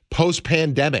is.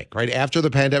 Post-pandemic, right? After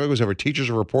the pandemic was over, teachers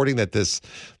are reporting that this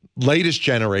latest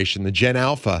generation, the Gen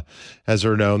Alpha, as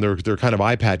they're known, they're kind of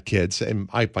iPad kids. And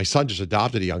my son just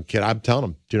adopted a young kid. I'm telling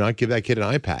him, do not give that kid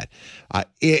an iPad.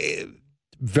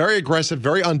 Very aggressive,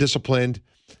 very undisciplined.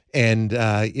 And,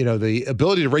 the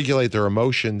ability to regulate their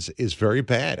emotions is very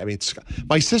bad. I mean,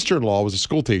 my sister-in-law was a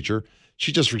school teacher.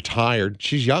 She just retired.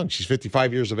 She's young. She's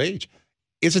 55 years of age.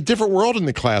 It's a different world in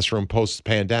the classroom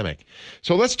post-pandemic.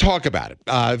 So let's talk about it.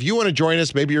 If you want to join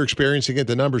us, maybe you're experiencing it.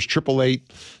 The number's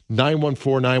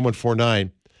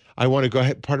 888-914-9149. I want to go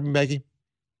ahead. Pardon me, Maggie?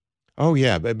 Oh,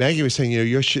 yeah. But Maggie was saying,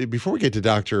 you should, before we get to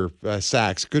Dr.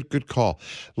 Sachs, good call.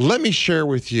 Let me share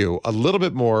with you a little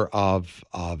bit more of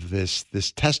this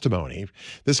testimony.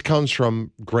 This comes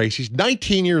from Grace. She's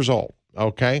 19 years old,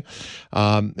 okay?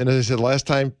 And as I said, last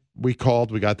time we called,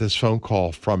 we got this phone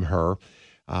call from her.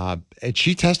 And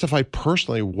she testified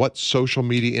personally what social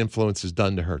media influence has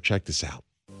done to her. Check this out.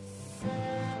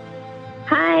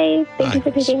 Hi. Thank you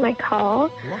for taking my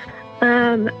call.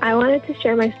 I wanted to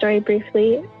share my story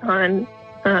briefly on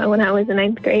when I was in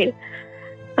 9th grade.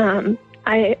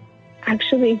 I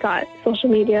actually got social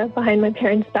media behind my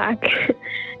parents' back,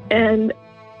 and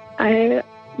I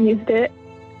used it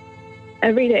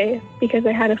every day because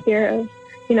I had a fear of,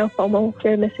 FOMO,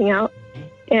 fear of missing out.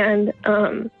 And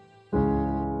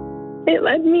it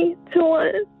led me to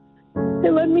want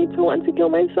to kill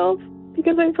myself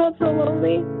because I felt so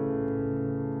lonely.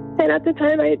 And at the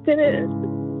time, I didn't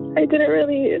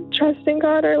really trust in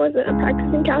God, or I wasn't a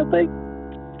practicing Catholic.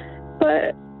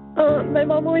 But my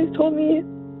mom always told me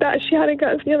that she had a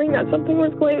gut feeling that something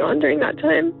was going on during that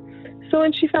time. So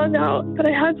when she found out that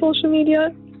I had social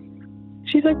media,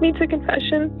 she took me to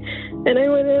confession, and I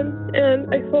went in,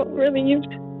 and I felt relieved.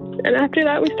 And after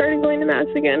that, we started going to Mass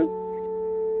again.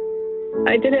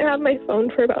 I didn't have my phone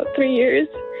for about 3 years,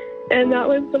 and that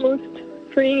was the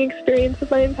most freeing experience of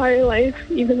my entire life,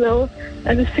 even though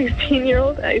as a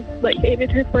 16-year-old, I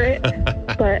hated her for it.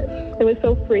 But it was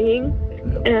so freeing.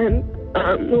 And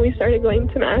when we started going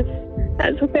to Mass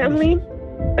as a family,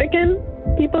 again,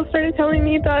 people started telling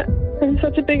me that I'm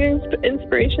such a big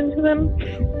inspiration to them.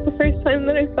 The first time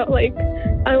that I felt like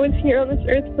I was here on this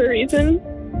earth for a reason.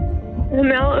 And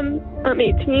now I'm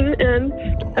 18 and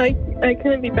I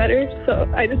couldn't be better.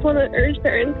 So I just want to urge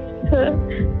parents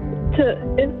to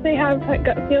if they have that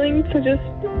gut feeling, to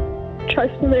just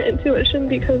trust in their intuition,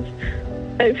 because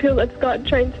I feel that's God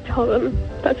trying to tell them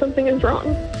that something is wrong.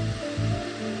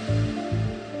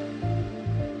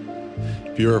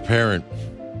 If you're a parent,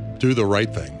 do the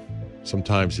right thing.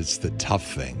 Sometimes it's the tough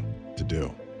thing to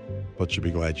do, but you'll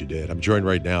be glad you did. I'm joined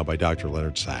right now by Dr.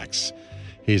 Leonard Sachs.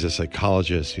 He's a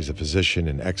psychologist. He's a physician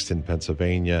in Exton,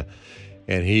 Pennsylvania,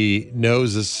 and he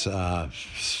knows this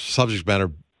subject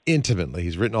matter intimately.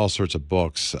 He's written all sorts of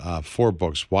books, 4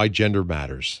 books: Why Gender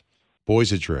Matters,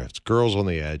 Boys Adrift, Girls on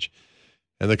the Edge,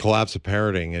 and The Collapse of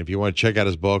Parenting. And if you want to check out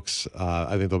his books,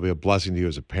 I think they'll be a blessing to you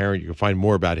as a parent. You can find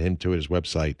more about him, too, at his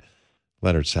website,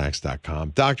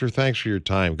 leonardsachs.com. Doctor, thanks for your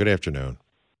time. Good afternoon.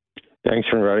 Thanks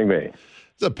for inviting me.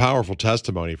 It's a powerful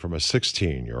testimony from a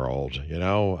 16-year-old,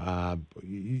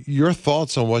 Your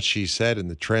thoughts on what she said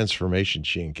and the transformation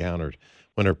she encountered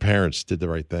when her parents did the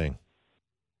right thing?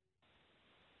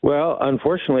 Well,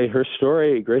 unfortunately,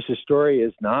 Grace's story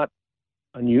is not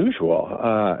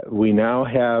unusual. We now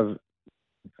have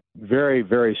very,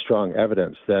 very strong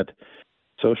evidence that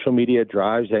social media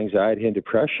drives anxiety and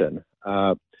depression.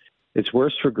 It's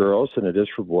worse for girls than it is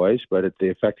for boys, but the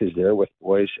effect is there with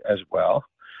boys as well.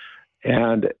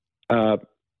 And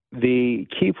the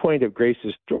key point of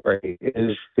Grace's story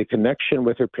is the connection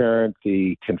with her parent,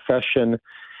 the confession,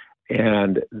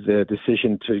 and the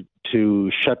decision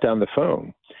to shut down the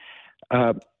phone.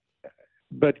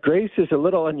 But Grace is a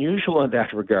little unusual in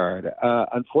that regard.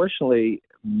 Unfortunately,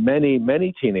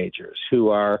 many teenagers who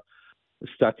are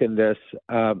stuck in this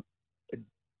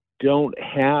don't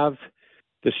have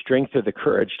the strength or the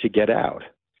courage to get out.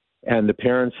 And the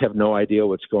parents have no idea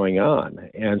what's going on.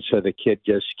 And so the kid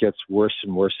just gets worse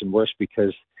and worse and worse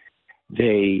because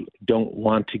they don't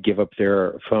want to give up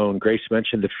their phone. Grace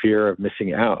mentioned the fear of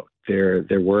missing out. They're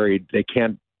worried. They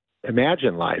can't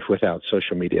imagine life without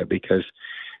social media because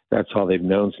that's all they've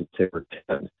known since they were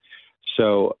 10.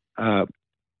 So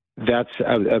that's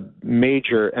a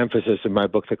major emphasis in my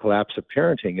book, The Collapse of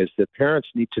Parenting, is that parents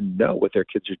need to know what their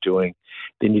kids are doing.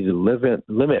 They need to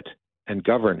limit and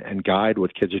govern and guide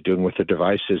what kids are doing with their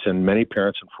devices. And many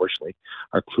parents, unfortunately,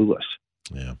 are clueless.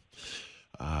 Yeah.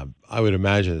 I would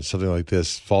imagine that something like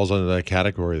this falls under that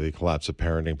category, the collapse of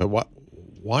parenting. But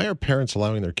why are parents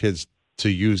allowing their kids to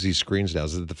use these screens now?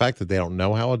 Is it the fact that they don't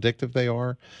know how addictive they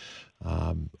are?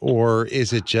 Or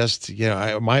is it just,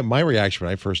 my reaction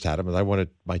when I first had them is I wanted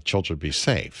my children to be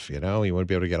safe, you want to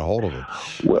be able to get a hold of them.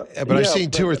 Well, but I've seen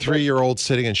 2 or 3 year olds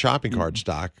sitting in shopping cart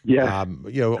stock, on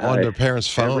their parents'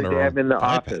 phone. Every day I'm in the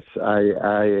office.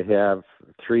 I have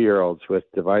 3-year-olds with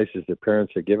devices that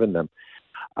parents are giving them.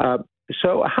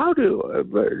 So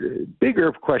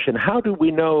bigger question, how do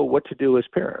we know what to do as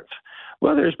parents?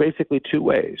 Well, there's basically 2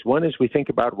 ways. One is we think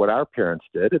about what our parents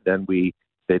did, and then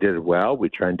they did it well, we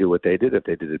try and do what they did. If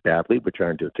they did it badly, we try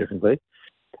and do it differently.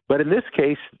 But in this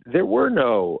case, there were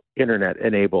no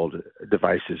internet-enabled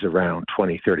devices around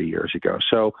 20, 30 years ago.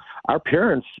 So our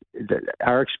parents,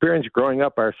 our experience growing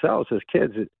up ourselves as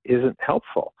kids isn't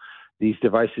helpful. These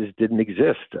devices didn't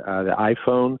exist. The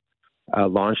iPhone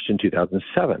launched in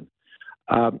 2007.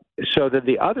 So that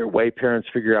the other way parents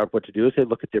figure out what to do is they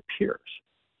look at their peers.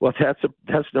 Well,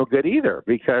 that's no good either,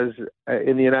 because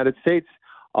in the United States,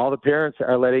 all the parents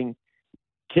are letting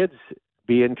kids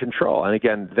be in control. And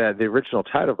again, the original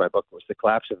title of my book was The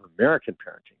Collapse of American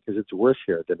Parenting, because it's worse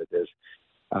here than it is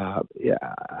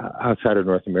outside of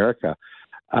North America.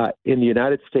 In the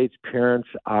United States, parents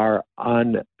are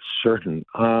uncertain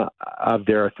of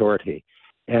their authority.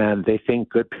 And they think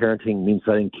good parenting means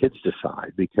letting kids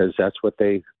decide, because that's what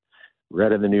they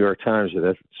read in the New York Times, or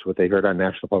that's what they heard on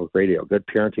National Public Radio. Good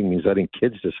parenting means letting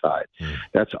kids decide.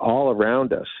 That's all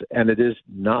around us, and it is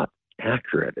not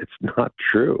accurate. It's not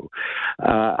true.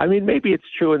 Maybe it's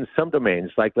true in some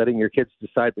domains, like letting your kids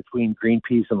decide between green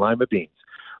peas and lima beans.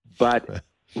 But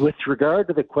with regard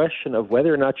to the question of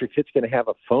whether or not your kid's going to have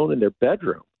a phone in their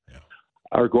bedroom,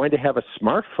 are going to have a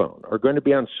smartphone, are going to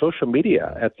be on social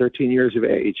media at 13 years of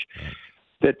age,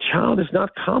 the child is not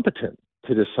competent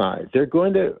to decide. They're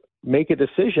going to make a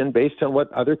decision based on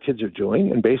what other kids are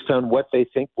doing and based on what they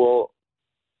think will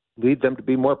lead them to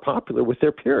be more popular with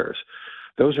their peers.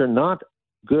 Those are not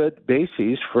good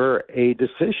bases for a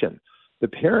decision. The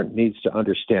parent needs to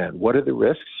understand what are the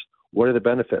risks, what are the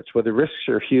benefits. Well, the risks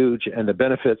are huge and the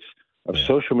benefits of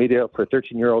social media for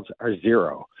 13-year-olds are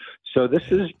zero. So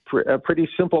this is a pretty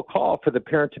simple call for the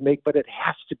parent to make, but it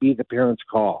has to be the parent's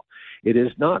call. It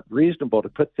is not reasonable to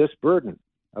put this burden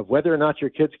of whether or not your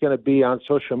kid's going to be on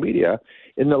social media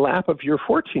in the lap of your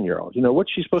 14-year-old. You know,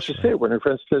 what's she supposed to say when her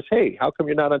friend says, hey, how come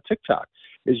you're not on TikTok?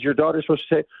 Is your daughter supposed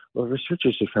to say, well,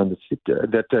 researchers have found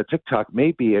that TikTok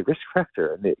may be a risk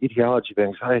factor in the etiology of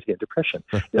anxiety and depression.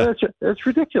 You know, that's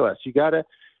ridiculous. You got to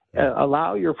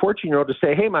allow your 14-year-old to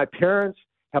say, hey, my parents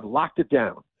have locked it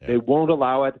down. They won't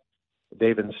allow it.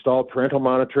 They've installed parental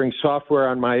monitoring software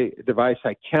on my device.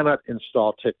 I cannot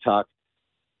install TikTok.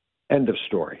 End of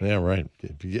story. Yeah, right.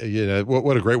 You know,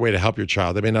 what a great way to help your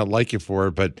child. They may not like you for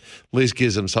it, but at least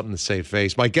gives them something to save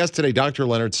face. My guest today, Dr.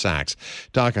 Leonard Sachs.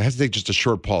 Doc, I have to take just a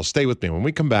short pause. Stay with me. When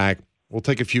we come back, we'll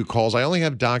take a few calls. I only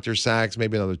have Dr. Sachs,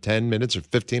 maybe another 10 minutes or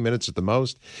 15 minutes at the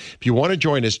most. If you want to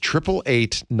join us,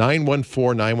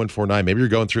 888-914-9149. Maybe you're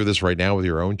going through this right now with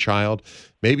your own child.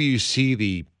 Maybe you see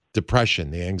the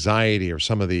depression, the anxiety, or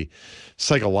some of the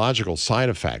psychological side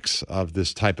effects of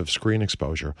this type of screen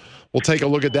exposure. We'll take a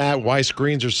look at that, why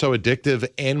screens are so addictive,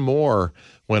 and more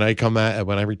when I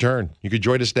return. You can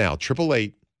join us now,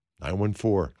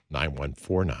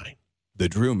 888-914-9149. The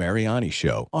Drew Mariani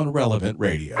Show on Relevant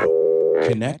Radio.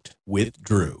 Connect with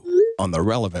Drew on the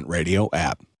Relevant Radio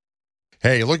app.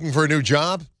 Hey, looking for a new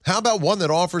job? How about one that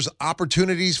offers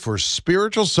opportunities for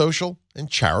spiritual, social, and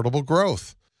charitable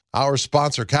growth? Our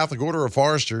sponsor, Catholic Order of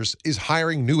Foresters, is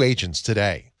hiring new agents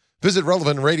today. Visit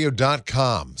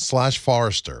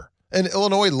relevantradio.com/Forester. An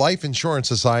Illinois Life Insurance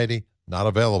Society, not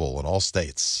available in all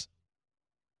states.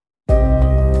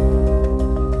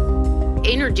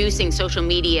 Introducing social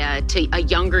media to a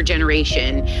younger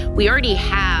generation, we already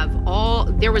have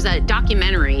there was a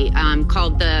documentary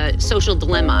called The Social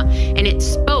Dilemma, and it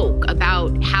spoke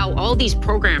about how all these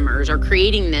programmers are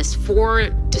creating this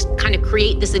to kind of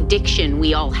create this addiction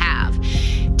we all have.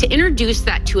 To introduce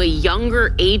that to a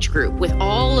younger age group with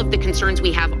all of the concerns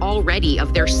we have already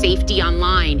of their safety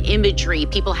online, imagery,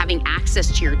 people having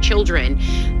access to your children,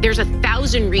 there's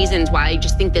 1,000 reasons why I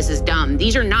just think this is dumb.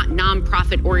 These are not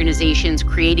nonprofit organizations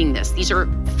creating this. These are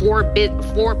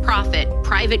for-profit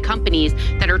private companies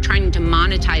that are trying to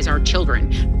monetize our children.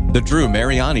 The Drew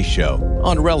Mariani Show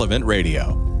on Relevant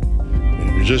Radio.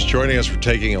 If you're just joining us, we're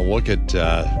taking a look at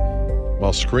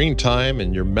screen time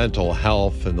and your mental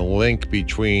health and the link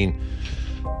between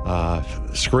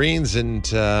screens and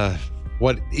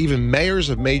what even mayors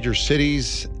of major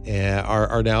cities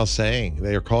are now saying.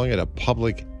 They are calling it a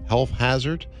public health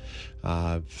hazard.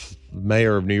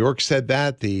 Mayor of New York said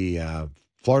that. The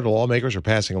Florida lawmakers are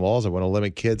passing laws that want to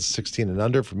limit kids 16 and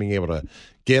under from being able to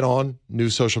get on new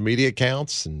social media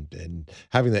accounts and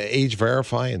having the age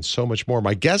verify and so much more.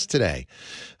 My guest today,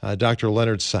 Dr.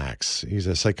 Leonard Sachs. He's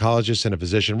a psychologist and a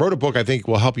physician. Wrote a book I think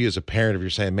will help you as a parent if you're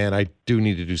saying, man, I do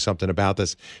need to do something about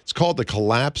this. It's called The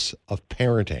Collapse of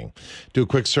Parenting. Do a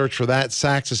quick search for that.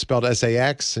 Sachs is spelled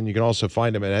S-A-X, and you can also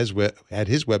find him at his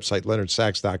website,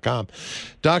 leonardsachs.com.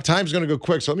 Doc, time's going to go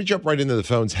quick, so let me jump right into the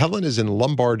phones. Helen is in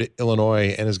Lombard,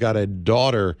 Illinois, and has got a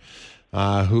daughter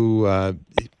who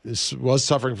was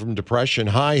suffering from depression.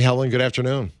 Hi, Helen. Good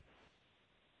afternoon.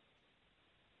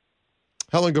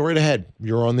 Helen, go right ahead.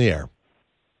 You're on the air.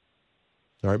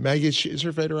 All right, Maggie, is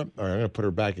her fader up? All right, I'm going to put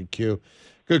her back in queue.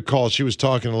 Good call. She was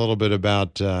talking a little bit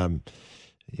about,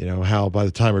 how by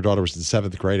the time her daughter was in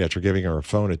 7th grade, after giving her a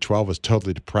phone at 12, was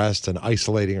totally depressed and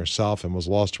isolating herself and was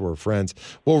lost to her friends.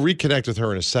 We'll reconnect with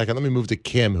her in a second. Let me move to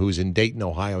Kim, who's in Dayton,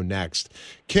 Ohio, next.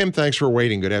 Kim, thanks for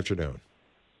waiting. Good afternoon.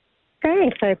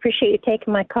 Thanks. I appreciate you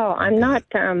taking my call. I'm not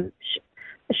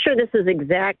sure this is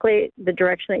exactly the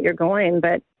direction that you're going,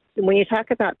 but when you talk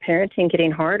about parenting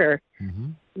getting harder,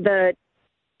 the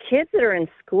kids that are in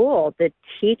school, the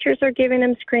teachers are giving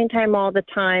them screen time all the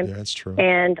time. Yeah, that's true.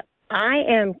 And I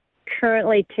am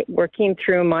currently working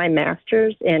through my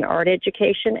master's in art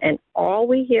education, and all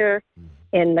we hear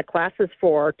in the classes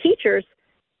for teachers,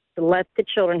 let the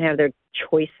children have their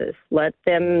choices. Let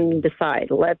them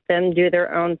decide. Let them do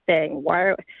their own thing.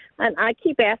 And I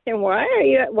keep asking, why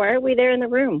are we there in the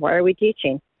room? Why are we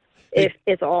teaching? If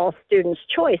it's all students'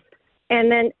 choice.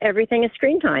 And then everything is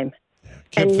screen time.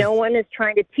 And no one is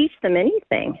trying to teach them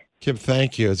anything. Kim,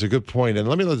 thank you. It's a good point. And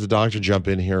let me let the doctor jump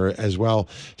in here as well.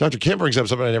 Dr. Kim brings up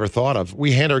something I never thought of.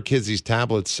 We hand our kids these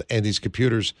tablets and these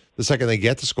computers the second they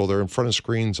get to school. They're in front of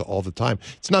screens all the time.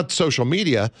 It's not social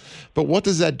media, but what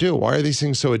does that do? Why are these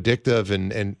things so addictive?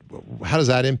 And how does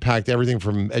that impact everything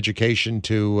from education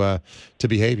to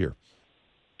behavior?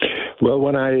 Well,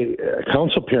 when I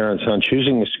counsel parents on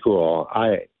choosing a school,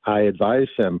 I advise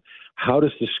them, how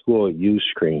does the school use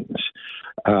screens?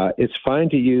 It's fine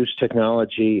to use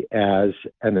technology as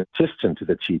an assistant to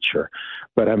the teacher,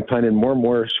 but I'm finding more and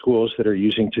more schools that are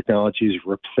using technology as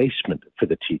replacement for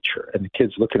the teacher, and the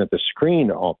kids looking at the screen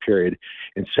all period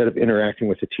instead of interacting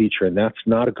with the teacher, and that's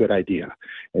not a good idea.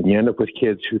 And you end up with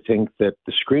kids who think that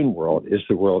the screen world is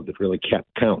the world that really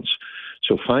counts.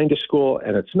 So find a school,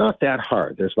 and it's not that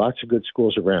hard. There's lots of good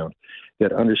schools around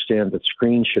that understand that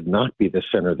screens should not be the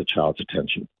center of the child's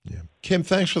attention. Yeah. Kim,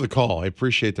 thanks for the call. I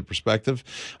appreciate the perspective.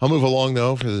 I'll move along,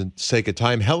 though, for the sake of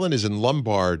time. Helen is in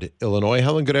Lombard, Illinois.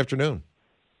 Helen, good afternoon.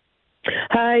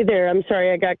 Hi there. I'm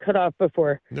sorry I got cut off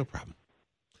before. No problem.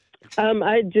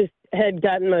 I just had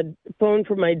gotten a phone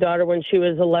from my daughter when she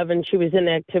was 11. She was in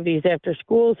activities after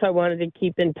school, so I wanted to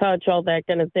keep in touch, all that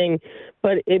kind of thing.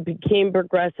 But it became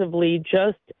progressively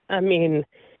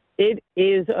it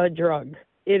is a drug.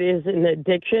 It is an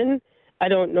addiction. I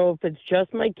don't know if it's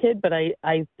just my kid, but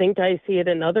I think I see it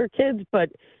in other kids. But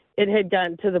it had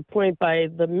gotten to the point by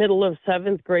the middle of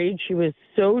 7th grade, she was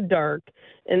so dark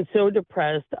and so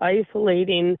depressed,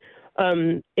 isolating.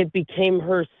 It became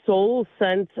her sole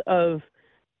sense of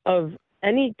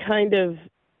any kind of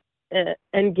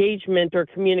engagement or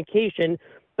communication,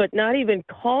 but not even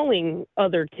calling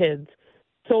other kids,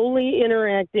 solely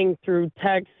interacting through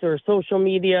text or social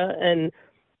media, and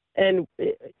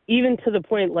even to the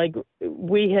point, like,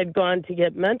 we had gone to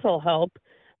get mental help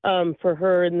for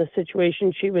her in the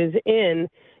situation she was in,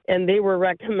 and they were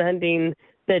recommending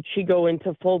that she go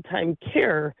into full-time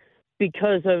care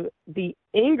because of the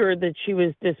anger that she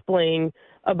was displaying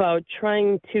about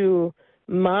trying to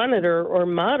monitor or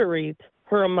moderate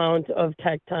her amount of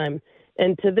tech time.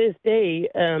 And to this day,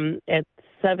 at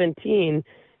 17,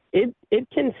 it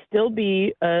can still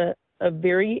be a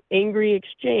very angry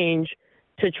exchange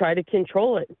to try to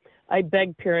control it. I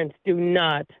beg parents, do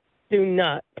not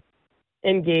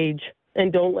engage,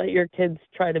 and don't let your kids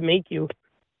try to make you.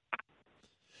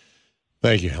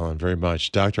 Thank you, Helen, very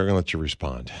much. Doctor, I'm going to let you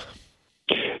respond.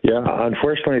 Yeah,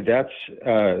 unfortunately, that's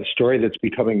a story that's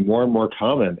becoming more and more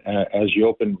common as you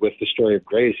opened with the story of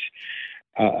Grace.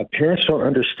 Parents don't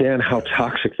understand how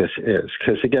toxic this is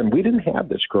because, again, we didn't have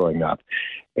this growing up.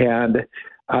 And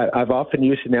I've often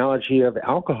used the analogy of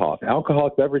alcohol. If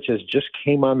alcoholic beverages just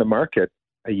came on the market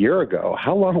a year ago,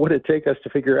 how long would it take us to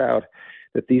figure out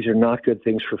that these are not good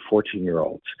things for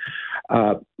 14-year-olds?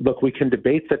 Look, we can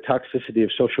debate the toxicity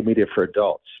of social media for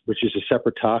adults, which is a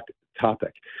separate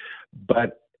topic.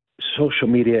 But social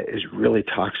media is really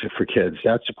toxic for kids.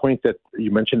 That's the point that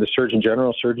you mentioned. The Surgeon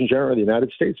General of the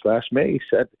United States last May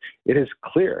said it is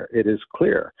clear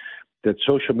that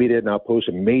social media now pose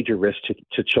a major risk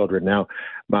to children. Now,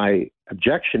 my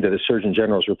objection to the Surgeon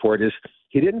General's report is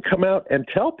he didn't come out and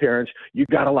tell parents, you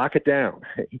got to lock it down.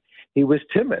 He was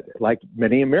timid, like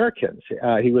many Americans.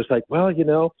 He was like, well,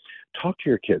 talk to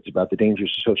your kids about the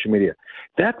dangers of social media.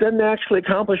 That doesn't actually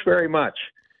accomplish very much.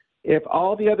 If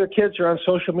all the other kids are on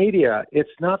social media, it's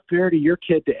not fair to your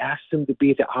kid to ask them to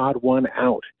be the odd one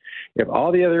out. If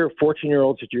all the other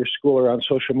 14-year-olds at your school are on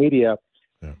social media,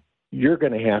 you're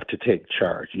going to have to take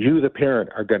charge. You, the parent,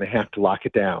 are going to have to lock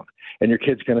it down. And your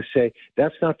kid's going to say,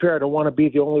 that's not fair. I don't want to be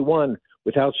the only one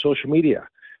without social media.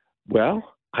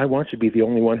 Well, I want to be the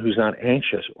only one who's not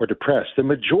anxious or depressed. The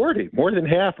majority, more than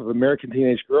half of American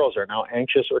teenage girls are now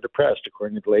anxious or depressed,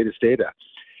 according to the latest data.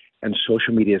 And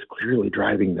social media is clearly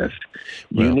driving this.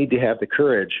 Well, you need to have the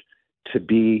courage to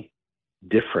be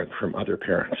different from other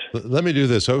parents. Let me do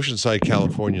this. Oceanside,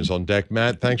 California is on deck.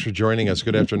 Matt, thanks for joining us.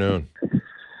 Good afternoon.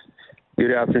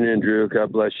 Good afternoon, Drew.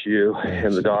 God bless you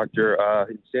and the doctor.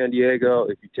 In San Diego,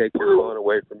 if you take your phone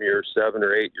away from your 7 or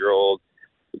 8-year-old,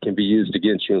 it can be used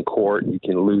against you in court. You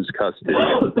can lose custody,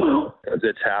 as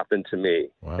it's happened to me.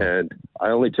 Wow. And I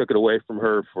only took it away from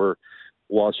her for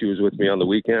while she was with me on the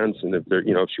weekends. And if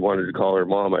she wanted to call her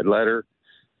mom, I'd let her.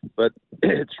 But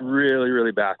it's really,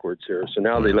 really backwards here. So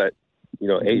now they let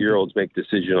 8-year-olds make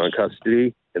decision on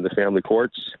custody in the family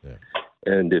courts. Yeah.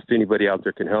 And if anybody out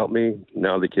there can help me,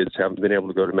 now the kids haven't been able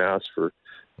to go to Mass for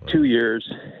 2 years,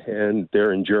 and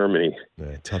they're in Germany.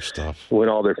 Yeah, tough stuff. When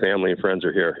all their family and friends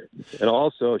are here. And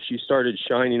also, she started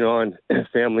shining on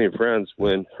family and friends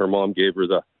when her mom gave her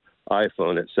the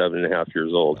iPhone at 7.5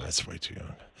 years old. That's way too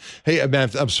young. Hey, man,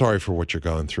 I'm sorry for what you're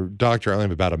going through. Doctor, I only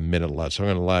have about a minute left, so I'm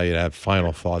going to allow you to have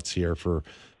final thoughts here for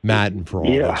Matt and for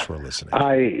all of us who are listening.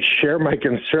 I share my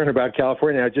concern about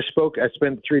California. I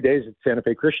spent 3 days at Santa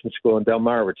Fe Christian School in Del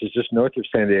Mar, which is just north of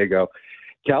San Diego.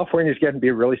 California is getting to be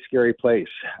a really scary place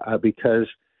because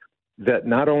that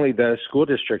not only the school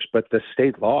districts, but the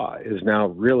state law is now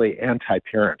really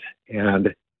anti-parent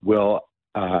and will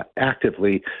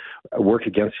actively work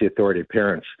against the authority of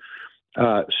parents.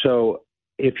 So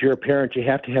if you're a parent, you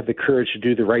have to have the courage to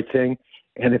do the right thing.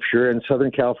 And if you're in Southern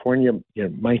California,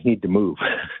 you might need to move.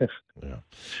 Yeah.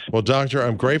 Well, Doctor,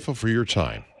 I'm grateful for your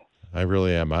time. I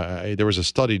really am. There was a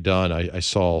study done I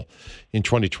saw in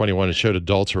 2021. It showed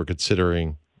adults who were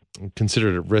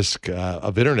considered at risk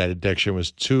of internet addiction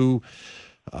was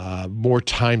more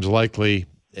times likely.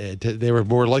 They were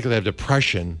more likely to have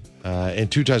depression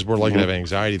and 2 times more likely to have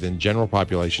anxiety than general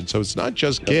population. So it's not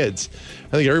just kids.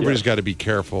 I think everybody's got to be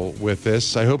careful with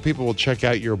this. I hope people will check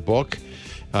out your book,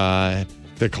 The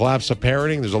Collapse of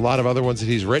Parenting. There's a lot of other ones that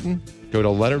he's written. Go to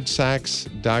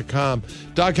leonardsachs.com.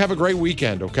 Doc, have a great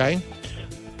weekend, okay?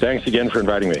 Thanks again for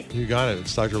inviting me. You got it.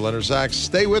 It's Dr. Leonard Sachs.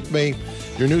 Stay with me.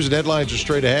 Your news and headlines are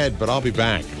straight ahead, but I'll be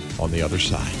back on the other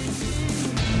side.